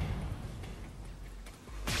 Alright.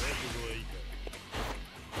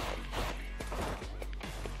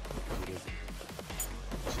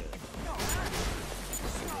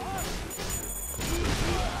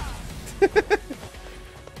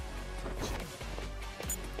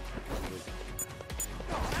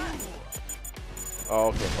 Oh,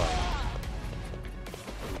 okay, fine.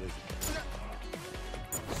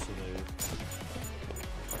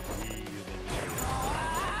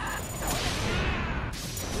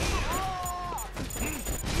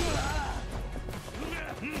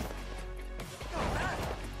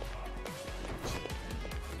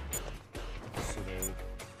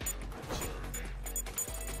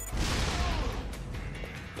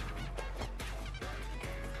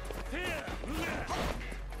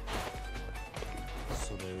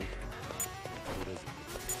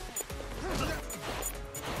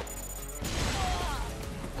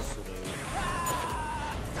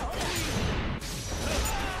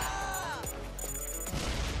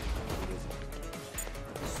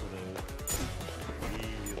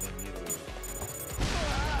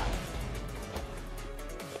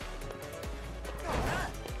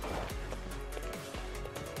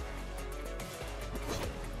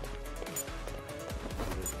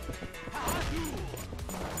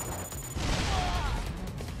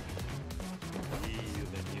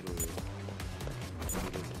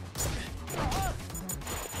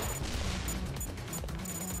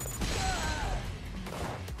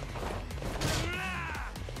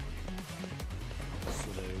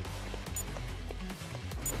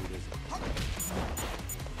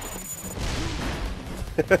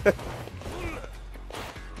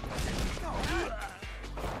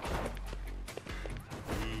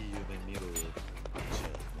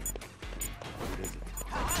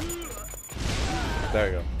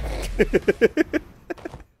 There we go.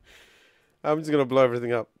 I'm just gonna blow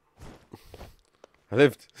everything up. I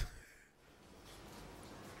lived.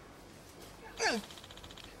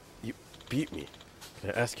 You beat me.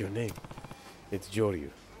 Can I ask your name? It's Joryu.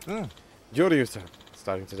 Joryu-san.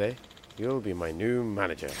 Starting today, you'll be my new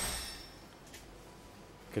manager.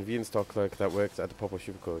 Convenience store clerk that works at the Popo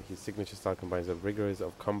Shubuko. His signature style combines the rigors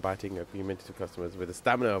of combating argumentative customers with the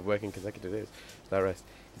stamina of working consecutive days. The rest.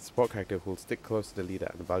 He's a support character who will stick close to the leader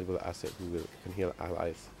and a valuable asset who can heal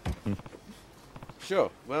allies. Sure.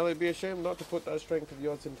 Well, it'd be a shame not to put that strength of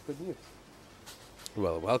yours into good use.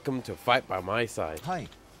 Well, welcome to Fight by my side. Hi.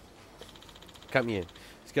 Count me in.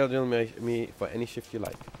 Schedule me for any shift you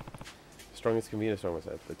like. Strongest convenience store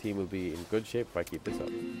myself. The team will be in good shape if I keep this up.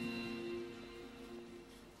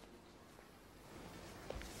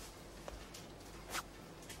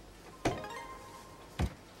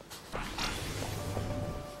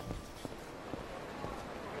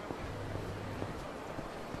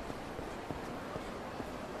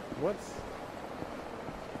 What's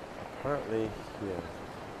apparently here?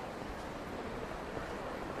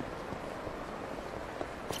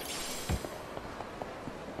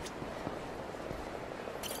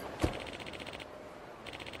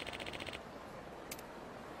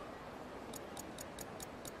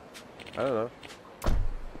 I don't know.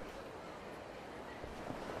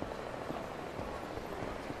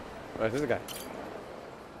 Alright, there's a guy.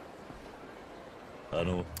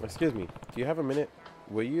 Excuse me, do you have a minute?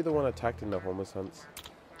 Were you the one attacked in the homeless hunts?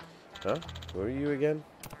 Huh? Were you again?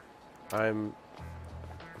 I'm...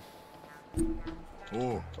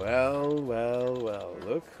 Oh. Well,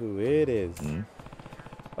 look who it is.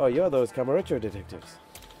 Oh, you're those Kamurocho detectives.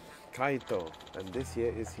 Kaito, and this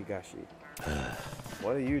here is Higashi.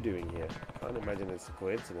 What are you doing here? Can't imagine it's a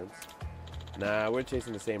coincidence. Nah, we're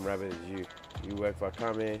chasing the same rabbit as you. You work for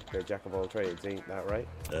Akame, they're jack of all trades, ain't that right?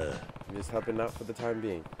 I'm just helping out for the time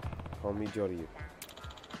being. Call me Joryu.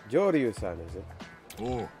 Joryu-san, is it?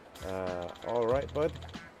 Oh. Alright, bud.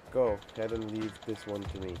 Go ahead and leave this one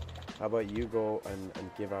to me. How about you go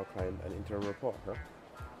and give our client an interim report, huh?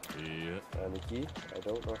 Yeah. Aniki, I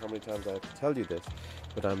don't know how many times I have to tell you this,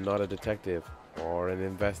 but I'm not a detective or an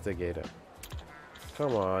investigator.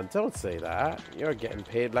 come on, don't say that. You're getting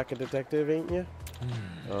paid like a detective, ain't you?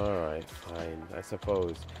 Alright, fine, I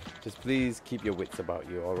suppose. Just please keep your wits about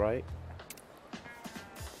you, alright?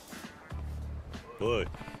 Boy.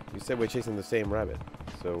 You said we're chasing the same rabbit,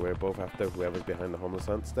 so we're both after whoever's behind the homeless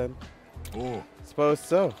hunts then? Oh. Suppose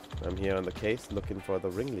so. I'm here on the case looking for the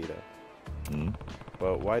ringleader.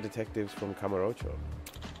 But why detectives from Kamurocho?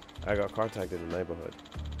 I got contacted in the neighborhood,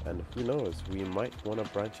 and who knows, we might want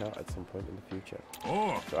to branch out at some point in the future.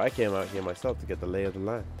 Oh. So I came out here myself to get the lay of the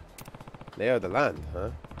land. Lay of the land, huh?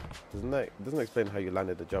 Doesn't explain how you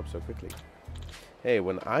landed the job so quickly. Hey,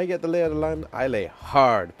 when I get the lay of the land, I lay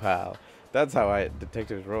hard, pal. That's how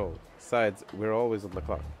detectives roll. Besides, we're always on the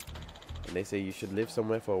clock. And they say you should live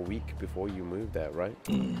somewhere for a week before you move there, right?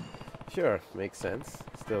 Sure, makes sense.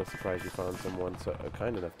 Still surprised you found someone so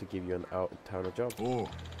kind enough to give you an out-of-towner job. Oh.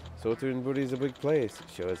 Sotunburi's a big place.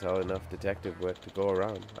 Sure as hell enough detective work to go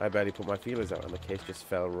around. I barely put my feelers out and the case just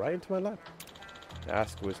fell right into my lap. The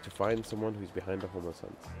ask was to find someone who's behind the homeless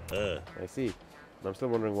hunts. I see. But I'm still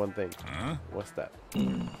wondering one thing. Huh? What's that?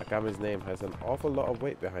 Akame's name has an awful lot of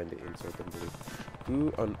weight behind it in Sotunburi.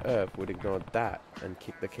 Who on earth would ignore that and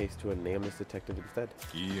kick the case to a nameless detective instead?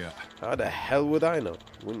 Yeah. How the hell would I know?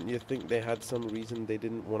 Wouldn't you think they had some reason they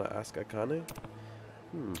didn't want to ask Akane?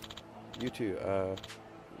 You two,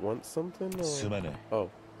 want something? Or?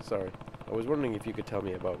 Oh, sorry. I was wondering if you could tell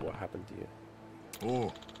me about what happened to you.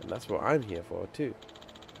 Oh. And that's what I'm here for, too.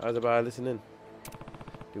 How's about I listen in?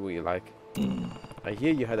 Do what you like. I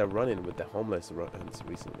hear you had a run-in with the homeless hunts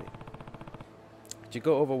recently. Did you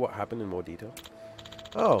go over what happened in more detail?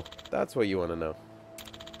 Oh, that's what you want to know.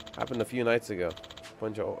 Happened a few nights ago. A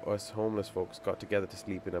bunch of us homeless folks got together to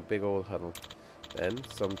sleep in a big old huddle. Then,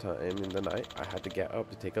 sometime in the night, I had to get up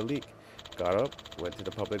to take a leak. Got up, went to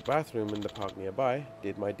the public bathroom in the park nearby,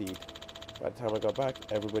 did my deed. By the time I got back,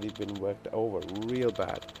 everybody'd been worked over real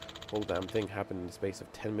bad. Whole damn thing happened in the space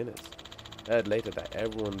of 10 minutes. I heard later that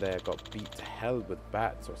everyone there got beat to hell with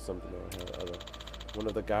bats or something or other. One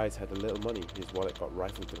of the guys had a little money, his wallet got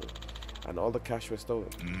rifled through, and all the cash was stolen.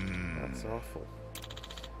 That's awful.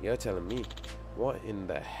 You're telling me, what in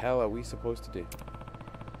the hell are we supposed to do?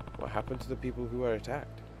 What happened to the people who were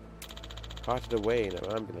attacked? Carted away in an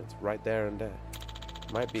ambulance, right there and there.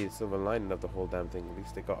 Might be the silver lining of the whole damn thing. At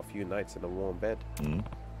least they got a few nights in a warm bed. I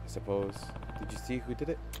suppose. Did you see who did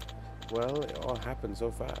it? Well, it all happened so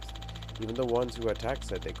fast. Even the ones who were attacked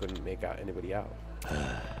said they couldn't make out anybody out.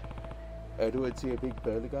 Anyone see a big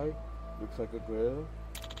burly guy? Looks like a gorilla.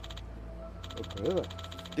 A gorilla?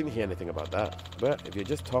 Didn't hear anything about that. But if you're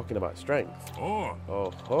just talking about strength.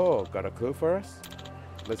 Oh, got a clue for us?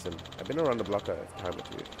 Listen, I've been around the block a time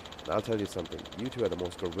or two. And I'll tell you something. You two are the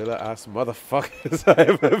most gorilla-ass motherfuckers I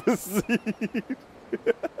have ever seen.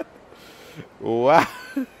 Wow.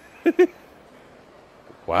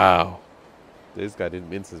 Wow. This guy didn't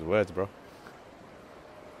mince his words, bro.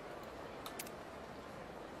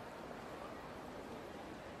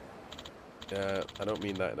 I don't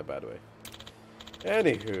mean that in a bad way.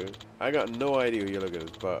 Anywho, I got no idea who you're looking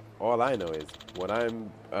at, but all I know is what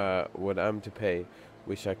I'm to pay.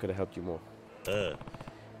 Wish I could have helped you more.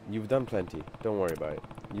 You've done plenty. Don't worry about it.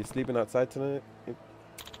 You sleeping outside tonight?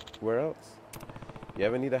 Where else? You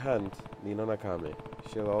ever need a hand? Lean on Akame.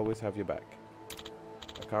 She'll always have your back.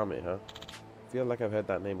 Akame, huh? Feel like I've heard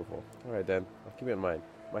that name before. Alright then, I'll keep it in mind.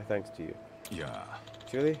 My thanks to you. Yeah.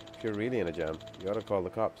 Truly, if you're really in a jam, you ought to call the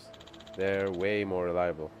cops. They're way more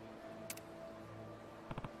reliable.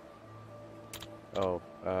 Oh,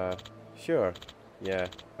 sure. Yeah,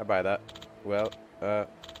 I buy that. Well,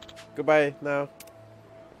 goodbye now.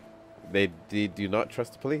 They do not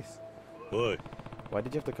trust the police. Boy. Why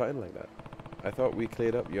did you have to cut in like that? I thought we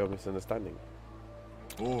cleared up your misunderstanding.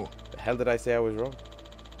 Oh. The hell did I say I was wrong?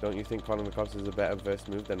 Don't you think calling the cops is a better first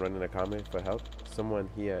move than running Akame for help? Someone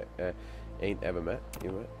here ain't ever met.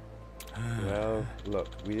 You met? Well, look,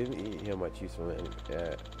 we didn't hear much useful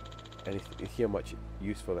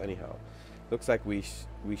anyhow. Looks like we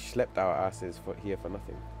schlepped our asses here for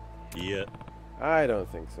nothing. Yeah. I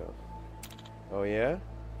don't think so. Oh yeah?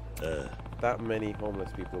 That many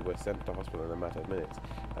homeless people were sent to hospital in a matter of minutes.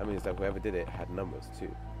 That means that whoever did it had numbers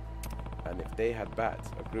too. And if they had bats,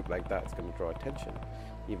 a group like that's going to draw attention,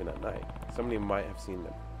 even at night. Somebody might have seen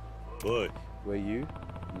them. Boy. Were you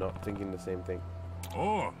not thinking the same thing?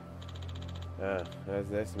 Oh. I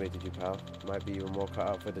underestimated you, pal. Might be even more cut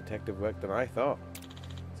out for detective work than I thought.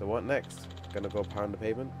 So what next? Gonna go pound the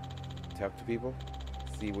pavement? Talk to people?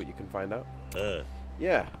 See what you can find out?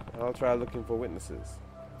 Yeah, I'll try looking for witnesses.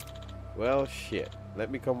 Well, shit.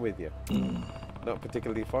 Let me come with you. Not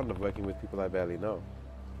particularly fond of working with people I barely know.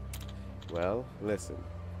 Well, listen.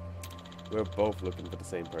 We're both looking for the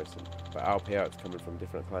same person, but our payout's coming from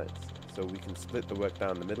different clients. So we can split the work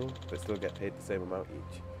down the middle, but still get paid the same amount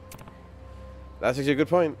each. That's actually a good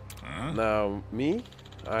point. Now, me,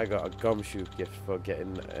 I got a gumshoe gift for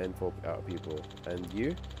getting info out of people. And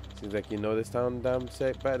you? Seems like you know this town damn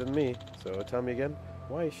sick better than me. So tell me again,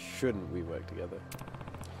 why shouldn't we work together?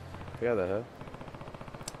 Together, huh?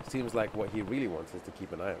 Seems like what he really wants is to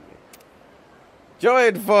keep an eye on me.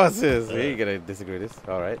 Join forces! We ain't gonna disagree with this.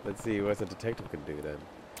 Alright, let's see what a detective can do then.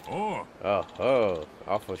 Oh,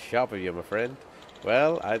 awful sharp of you, my friend.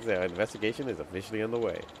 Well, I'd say our investigation is officially on the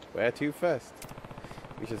way. Where to first?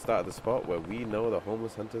 We should start at the spot where we know the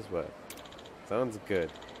homeless hunters were. Sounds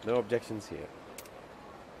good. No objections here.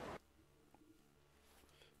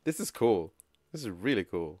 This is cool. This is really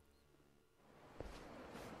cool.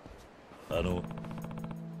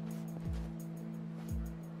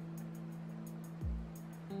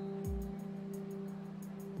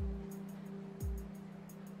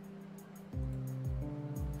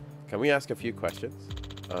 Can we ask a few questions?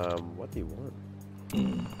 What do you want?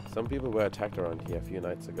 Some people were attacked around here a few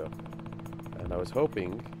nights ago, and I was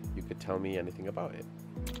hoping you could tell me anything about it.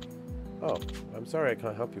 Oh, I'm sorry I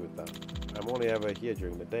can't help you with that. I'm only ever here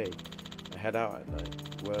during the day. I head out at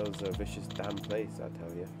night. World's a vicious damn place, I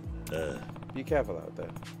tell you. Be careful out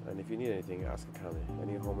there, and if you need anything, ask Akame.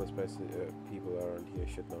 Any homeless people around here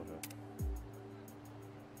should know her.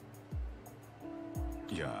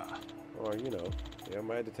 Yeah. Or, you know, you're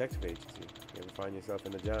my detective agency. You ever find yourself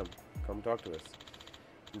in a jam, come talk to us.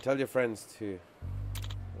 And tell your friends to...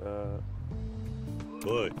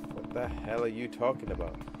 Boy. What the hell are you talking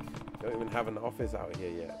about? Don't even have an office out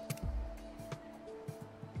here yet.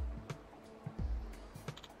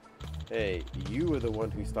 Hey, you were the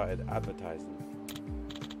one who started advertising.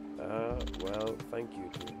 Well, thank you,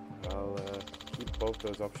 too. I'll keep both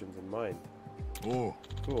those options in mind. Oh.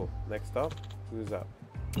 Cool. Next stop, who's up?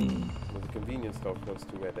 There's a convenience store close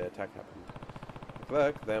to where the attack happened. The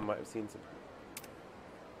clerk there might have seen some.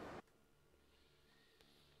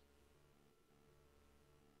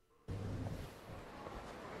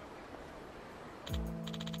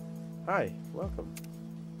 Hi, welcome.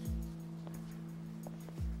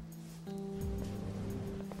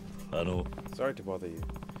 Sorry to bother you.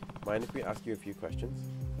 Mind if we ask you a few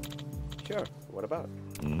questions? Sure, what about?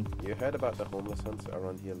 You heard about the homeless hunts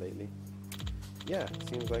around here lately? Yeah,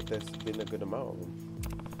 seems like there's been a good amount of them.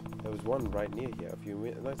 There was one right near here a few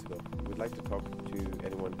nights ago. We'd like to talk to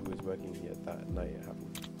anyone who was working here that night it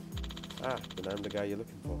happened. Ah, then I'm the guy you're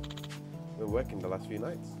looking for. We're working the last few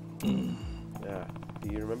nights. Yeah,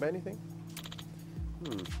 do you remember anything?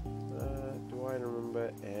 Do I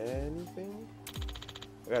remember anything?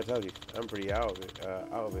 I gotta tell you, I'm pretty out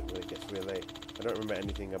of it when it gets real late. I don't remember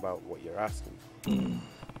anything about what you're asking.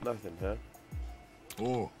 Nothing, huh?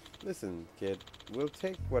 Oh. Listen, kid, we'll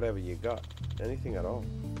take whatever you got. Anything at all.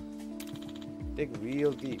 Dig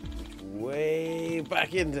real deep, reach way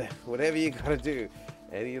back into whatever you gotta do.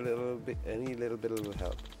 Any little bit will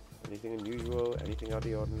help. Anything unusual, anything out of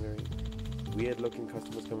the ordinary. Weird looking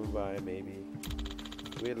customers coming by, maybe.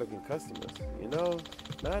 Weird looking customers. You know,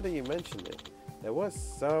 now that you mention it, there was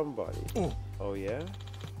somebody. Oh yeah?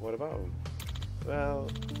 What about him? Well,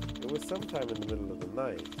 it was sometime in the middle of the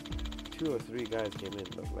night. 2 or 3 guys came in,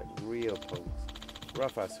 looked like real punks.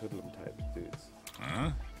 Rough-ass hoodlum type dudes.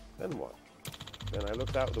 Then what? Then I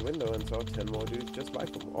looked out the window and saw 10 more dudes just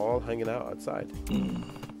like them, all hanging out outside.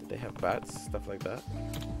 Did they have bats? Stuff like that?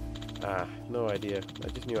 Ah, no idea. I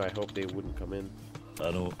just knew I hoped they wouldn't come in.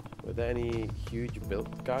 Were there any huge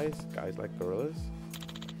built guys? Guys like gorillas?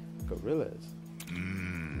 Gorillas?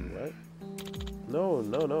 What? No,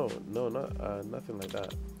 nothing like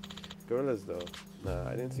that. Gorillas though. Nah,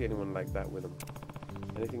 I didn't see anyone like that with them.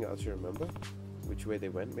 Anything else you remember? Which way they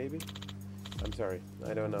went, maybe? I'm sorry,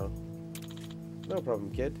 I don't know. No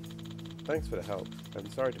problem, kid. Thanks for the help. I'm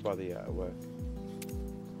sorry to bother you at work.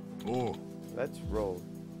 Oh. Let's roll.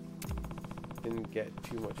 Didn't get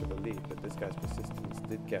too much of a lead, but this guy's persistence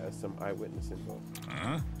did get us some eyewitness info.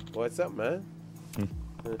 What's up, man?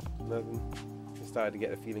 Nothing. I started to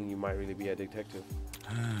get a feeling you might really be a detective.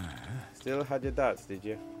 Still had your doubts, did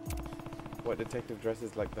you? What detective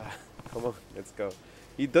dresses like that? Come on, let's go.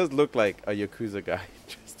 He does look like a Yakuza guy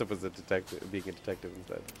dressed up as a detective, being a detective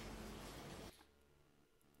instead.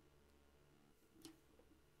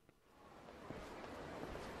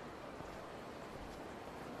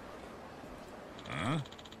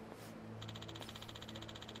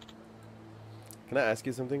 Can I ask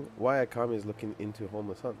you something? Why Akame is looking into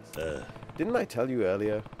homeless hunts? Didn't I tell you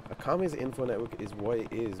earlier? Akame's info network is what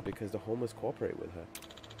it is because the homeless cooperate with her.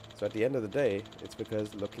 So at the end of the day, it's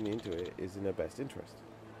because looking into it is in her best interest.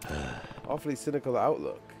 Awfully cynical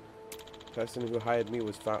outlook. Person who hired me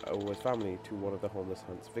was family to one of the homeless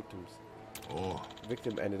hunt's victims. Oh.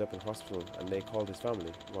 Victim ended up in hospital, and they called his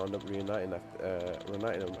family. Wound up reuniting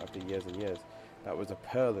him after years and years. That was a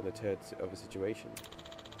pearl in a turd of a situation.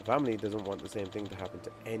 The family doesn't want the same thing to happen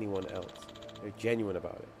to anyone else. They're genuine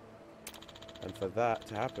about it. And for that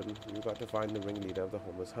to happen, you got to find the ringleader of the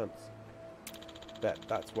homeless hunts. Bet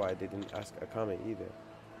that's why they didn't ask Akame either.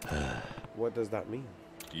 What does that mean?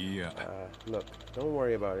 Yeah. Look, don't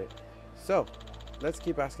worry about it. So, let's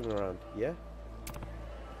keep asking around, yeah?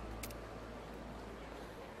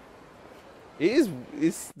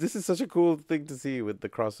 This is such a cool thing to see with the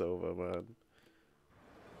crossover, man.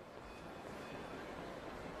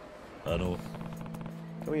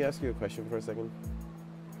 Can we ask you a question for a second?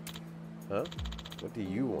 Huh? What do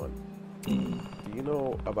you want? Do you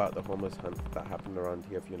know about the homeless hunt that happened around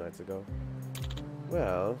here a few nights ago?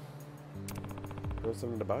 Well, know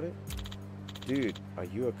something about it? Dude, are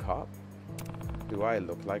you a cop? Do I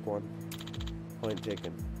look like one? Point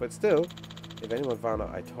taken. But still, if anyone found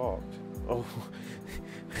out I talked... Oh,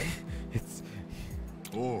 it's...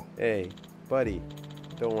 Oh. Hey, buddy,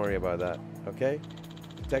 don't worry about that, okay?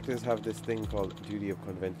 Detectives have this thing called duty of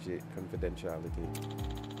confidentiality.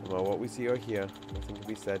 No matter what we see or hear, nothing can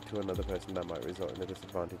be said to another person that might result in a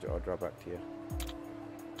disadvantage or drawback to you.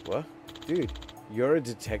 What? Dude, you're a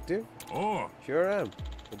detective? Oh. Sure am.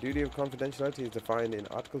 The duty of confidentiality is defined in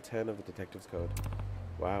Article 10 of the Detectives Code.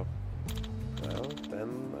 Wow. Well,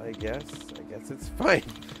 then I guess it's fine.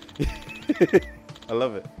 I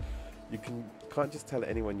love it. You can't just tell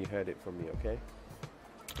anyone you heard it from me, okay?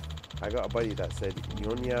 I got a buddy that said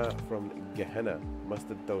Yonya from Gehenna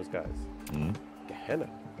mustered those guys. Gehenna?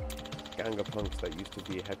 Gang of punks that used to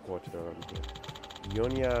be headquartered around here.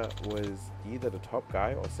 Yonya was either the top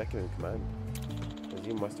guy or second in command. Does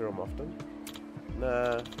he muster them often?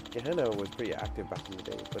 Nah, Gehenna was pretty active back in the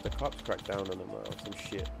day, but the cops cracked down on them or some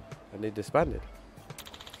shit, and they disbanded.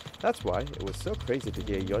 That's why it was so crazy to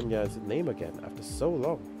hear Yonya's name again after so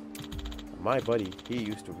long. My buddy, he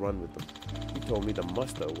used to run with them. He told me the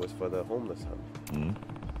muster was for the homeless hunt.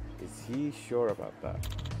 Is he sure about that?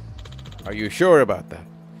 Are you sure about that?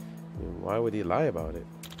 I mean, why would he lie about it?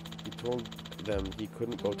 He told them he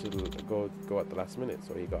couldn't go at the last minute,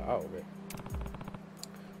 so he got out of it.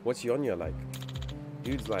 What's Yonya like?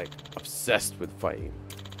 Dude's like obsessed with fighting.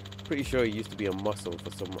 Pretty sure he used to be a muscle for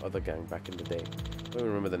some other gang back in the day. I don't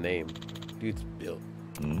remember the name. Dude's built.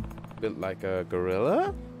 Built like a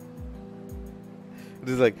gorilla?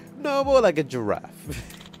 It's like, no, more like a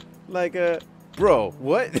giraffe. Like a... Bro,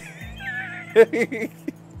 what?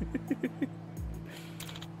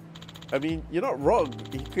 I mean, you're not wrong.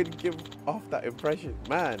 He could give off that impression.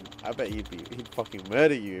 Man, I bet he'd fucking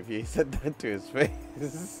murder you if you said that to his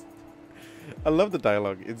face. I love the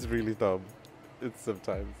dialogue. It's really dumb. It's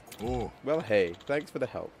sometimes. Oh. Well, hey, thanks for the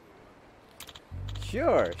help.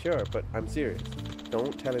 Sure, but I'm serious.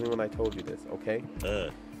 Don't tell anyone I told you this, okay?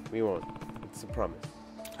 We won't. It's a promise.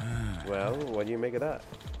 Well, what do you make of that?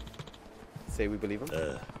 Say we believe him?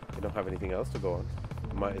 We don't have anything else to go on.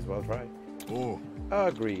 Might as well try. Oh.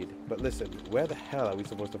 Agreed. But listen, where the hell are we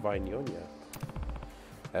supposed to find Nyonya?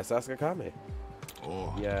 Let's ask Akame.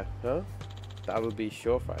 Oh. Yeah, huh? That would be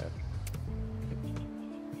surefire.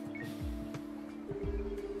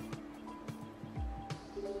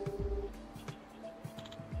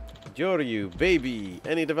 Joryu, baby!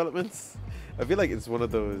 Any developments? I feel like it's one of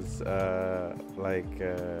those,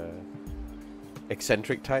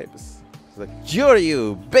 eccentric types. It's like,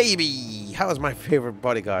 Joryu, baby! How's my favorite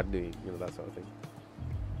bodyguard doing? You know, that sort of thing.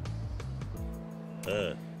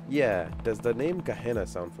 Yeah, does the name Gehenna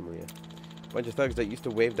sound familiar? Bunch of thugs that used to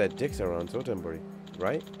wave their dicks around Sotenbori,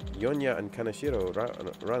 right? Yonya and Kaneshiro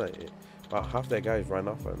ran at it. About half their guys ran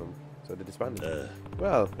off on them, so they disbanded.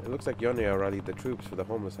 Well, it looks like Yonya rallied the troops for the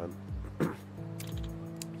homeless hunt.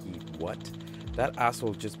 What? That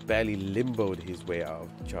asshole just barely limboed his way out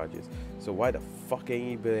of the charges. So why the fuck ain't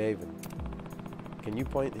he behaving? Can you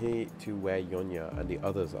point to where Yonya and the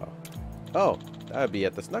others are? Oh, that would be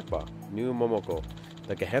at the snack bar. New Momoko.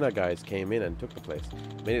 The Gehenna guys came in and took the place.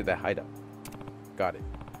 Made it their hideout. Got it.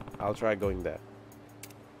 I'll try going there.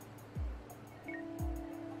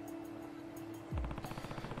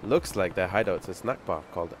 Looks like their hideout's a snack bar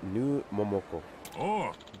called New Momoko.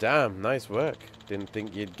 Oh. Damn, nice work. Didn't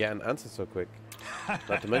think you'd get an answer so quick.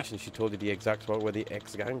 Not to mention she told you the exact spot where the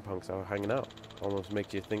ex-gang punks are hanging out. Almost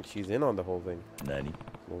makes you think she's in on the whole thing. Nani?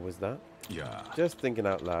 What was that? Yeah. Just thinking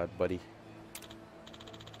out loud, buddy.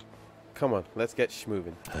 Come on, let's get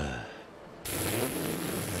schmoving.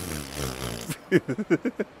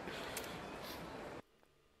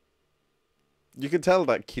 You can tell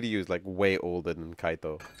that Kiryu is like way older than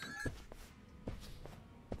Kaito.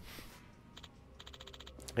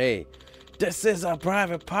 Hey, this is a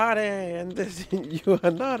private party, and this you are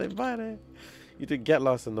not invited. You did get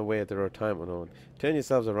lost on the way at the retirement home. Turn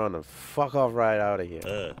yourselves around and fuck off right out of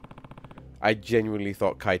here. I genuinely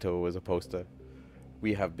thought Kaito was a poster.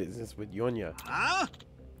 We have business with Yonya. Huh?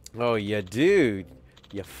 Oh, you do.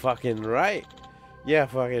 You're fucking right. Yeah,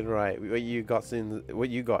 fucking right. What you got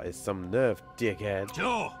is some nerve, dickhead.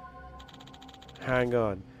 Joe. Hang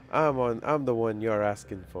on. I'm the one you're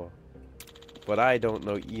asking for. But I don't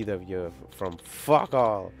know either of you from fuck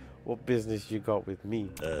all. What business you got with me?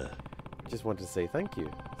 Just want to say thank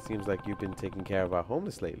you. Seems like you've been taking care of our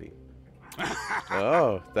homeless lately.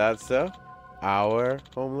 Oh, that's so? Our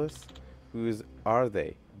homeless? Whose are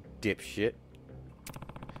they, dipshit?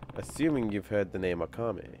 Assuming you've heard the name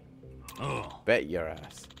Akame. Oh. Bet your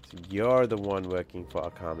ass. So you're the one working for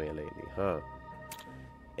Akame lately, huh?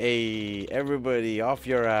 Hey, everybody off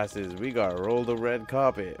your asses. We gotta roll the red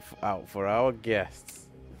carpet out for our guests.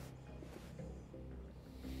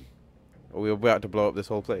 Are we about to blow up this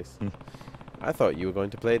whole place? I thought you were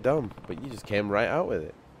going to play dumb, but you just came right out with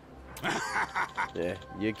it. Yeah,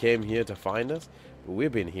 you came here to find us, but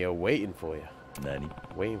we've been here waiting for you. Nani?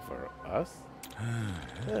 Waiting for us?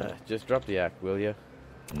 Just drop the act, will you?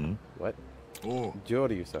 What? Oh.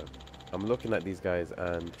 Joryu-san, I'm looking at these guys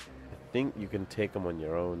and I think you can take them on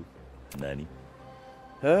your own. Nani?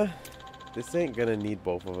 Huh? This ain't gonna need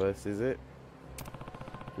both of us, is it?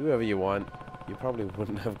 Whoever you want, you probably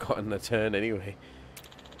wouldn't have gotten a turn anyway.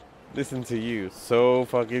 Listen to you, so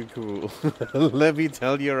fucking cool. Let me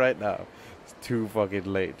tell you right now, it's too fucking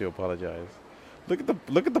late to apologize. Look at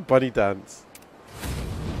the bunny dance.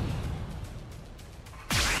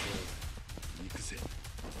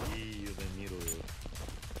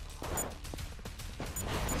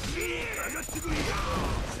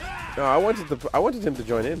 No, I wanted him to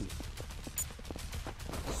join in.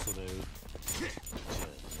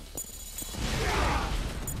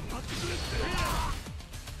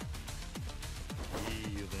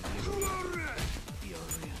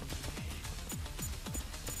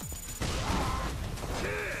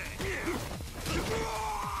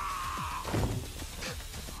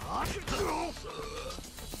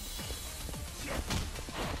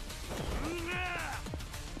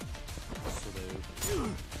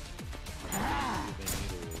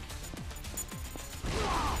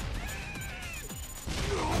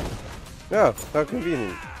 Oh, how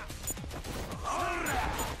convenient.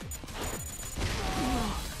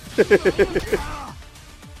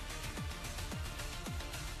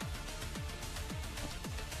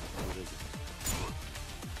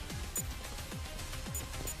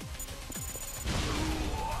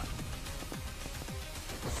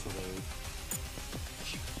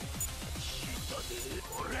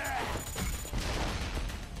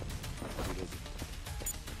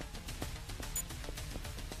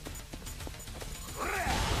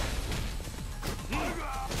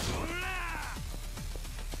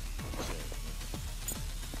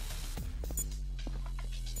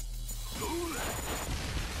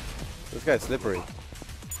 This guy's slippery.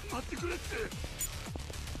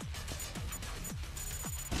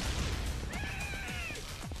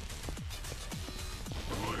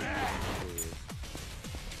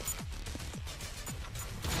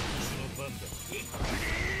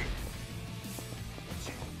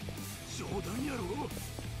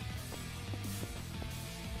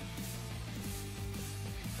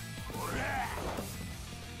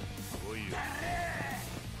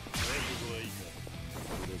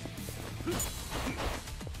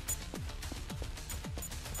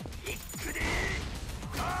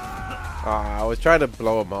 I was trying to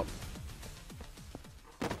blow him up.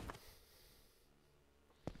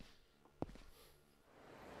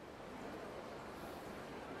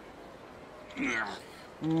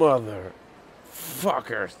 Mother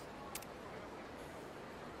fuckers.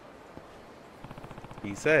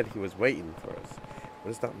 He said he was waiting for us.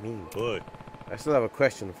 What does that mean? Oi. I still have a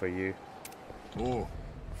question for you. Oh.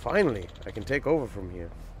 Finally, I can take over from here.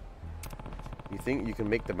 You think you can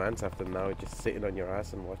make demands after now just sitting on your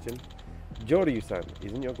ass and watching? Joryu-san,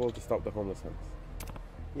 isn't your goal to stop the homelessness?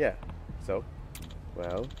 Yeah, so?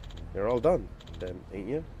 Well, you're all done then, ain't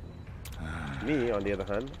you? Me, on the other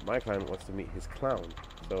hand, my client wants to meet his clown,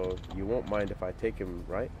 so you won't mind if I take him,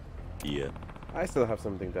 right? Yeah. I still have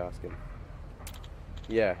something to ask him.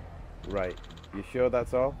 Yeah, right. You sure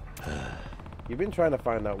that's all? You've been trying to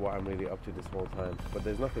find out what I'm really up to this whole time, but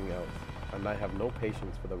there's nothing else, and I have no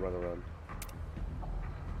patience for the runaround.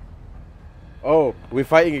 Oh, we're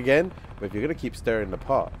fighting again? But if you're gonna keep stirring the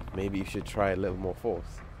pot, maybe you should try a little more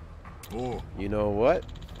force. Oh. You know what?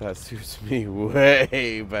 That suits me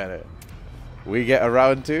way better. We get a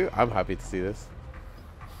round 2. I'm happy to see this.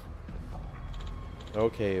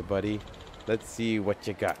 Okay, buddy. Let's see what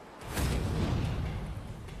you got.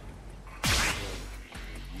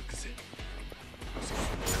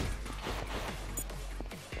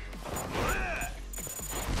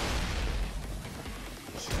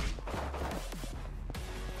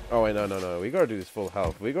 Oh wait, no. We gotta do this full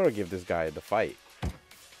health. We gotta give this guy the fight.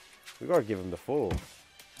 We gotta give him the full.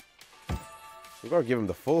 We gotta give him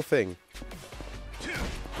the full thing.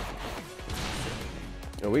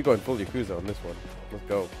 Oh, we're going full Yakuza on this one. Let's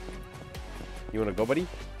go. You wanna go, buddy?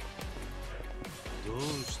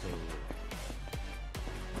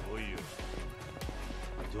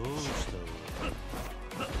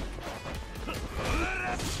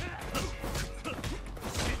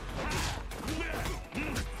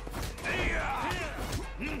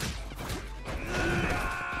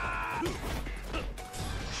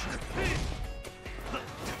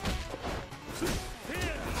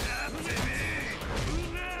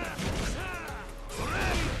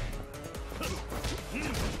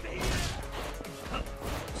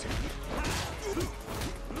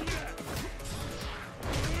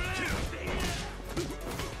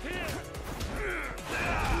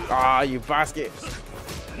 Ah, you basket!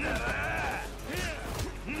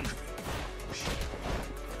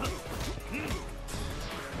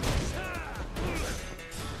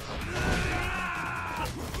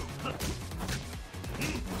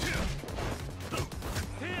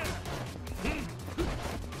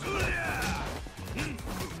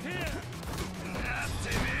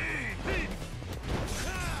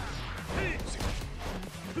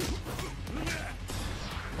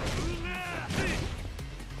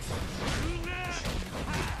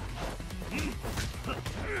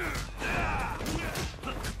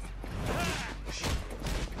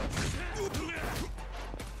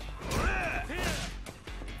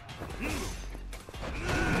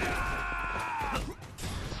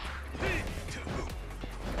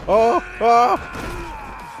 Oh! Oh!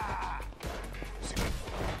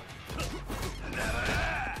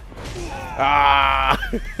 Ah!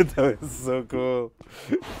 That was so cool.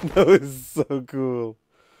 That was so cool.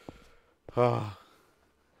 Ah.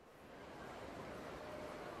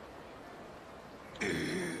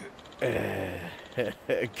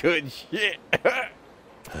 Good shit.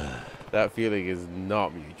 That feeling is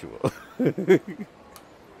not mutual.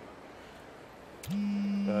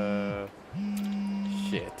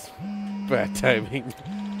 Shit. Bad timing.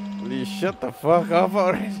 Will you shut the fuck up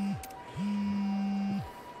already?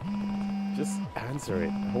 Just answer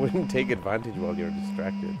it. I wouldn't take advantage while you're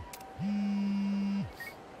distracted.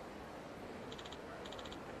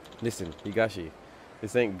 Listen, Higashi.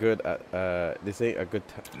 This ain't good at, this ain't a good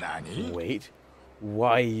time. Nani? Wait.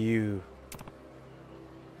 Why you?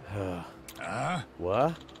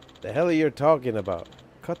 What? The hell are you talking about?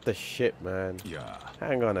 Cut the shit, man. Yeah.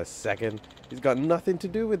 Hang on a second. He's got nothing to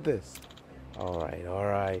do with this.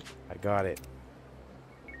 Alright. I got it.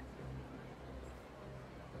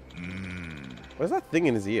 What's that thing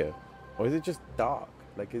in his ear? Or is it just dark?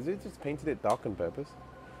 Like, is it just painted it dark on purpose?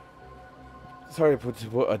 Sorry to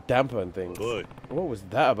put a damper on things. Good. What was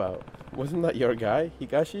that about? Wasn't that your guy,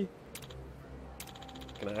 Higashi?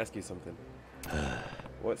 Can I ask you something?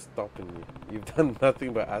 What's stopping you? You've done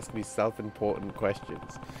nothing but ask me self-important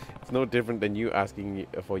questions. It's no different than you asking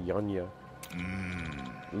for Yonya.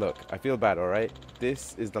 Look, I feel bad, alright?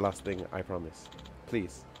 This is the last thing, I promise.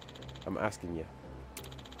 Please, I'm asking you.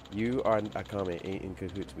 You and Akame ain't in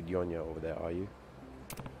cahoots with Yonya over there, are you?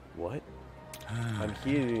 What? I'm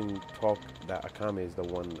hearing talk that Akame is the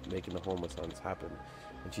one making the homeless hunts happen,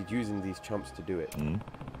 and she's using these chumps to do it.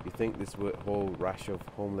 You think this whole rash of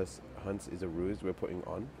homeless hunts is a ruse we're putting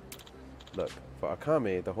on? Look, for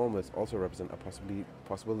Akame, the homeless also represent a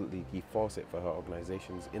possibility faucet for her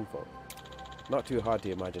organization's info. Not too hard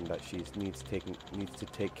to imagine that she needs to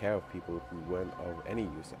take care of people who weren't of any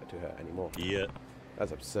use to her anymore. Yeah.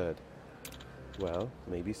 That's absurd. Well,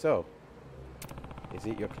 maybe so. Is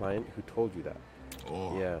it your client who told you that?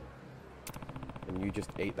 Oh. Yeah. And you just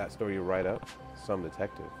ate that story right up? Some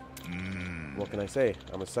detective. What can I say?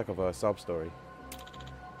 I'm a sucker for a sob story.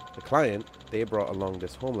 The client, they brought along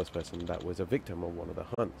this homeless person that was a victim of one of the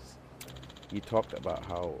hunts. He talked about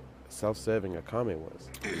how self-serving Akame was.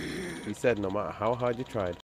 He said no matter how hard you tried,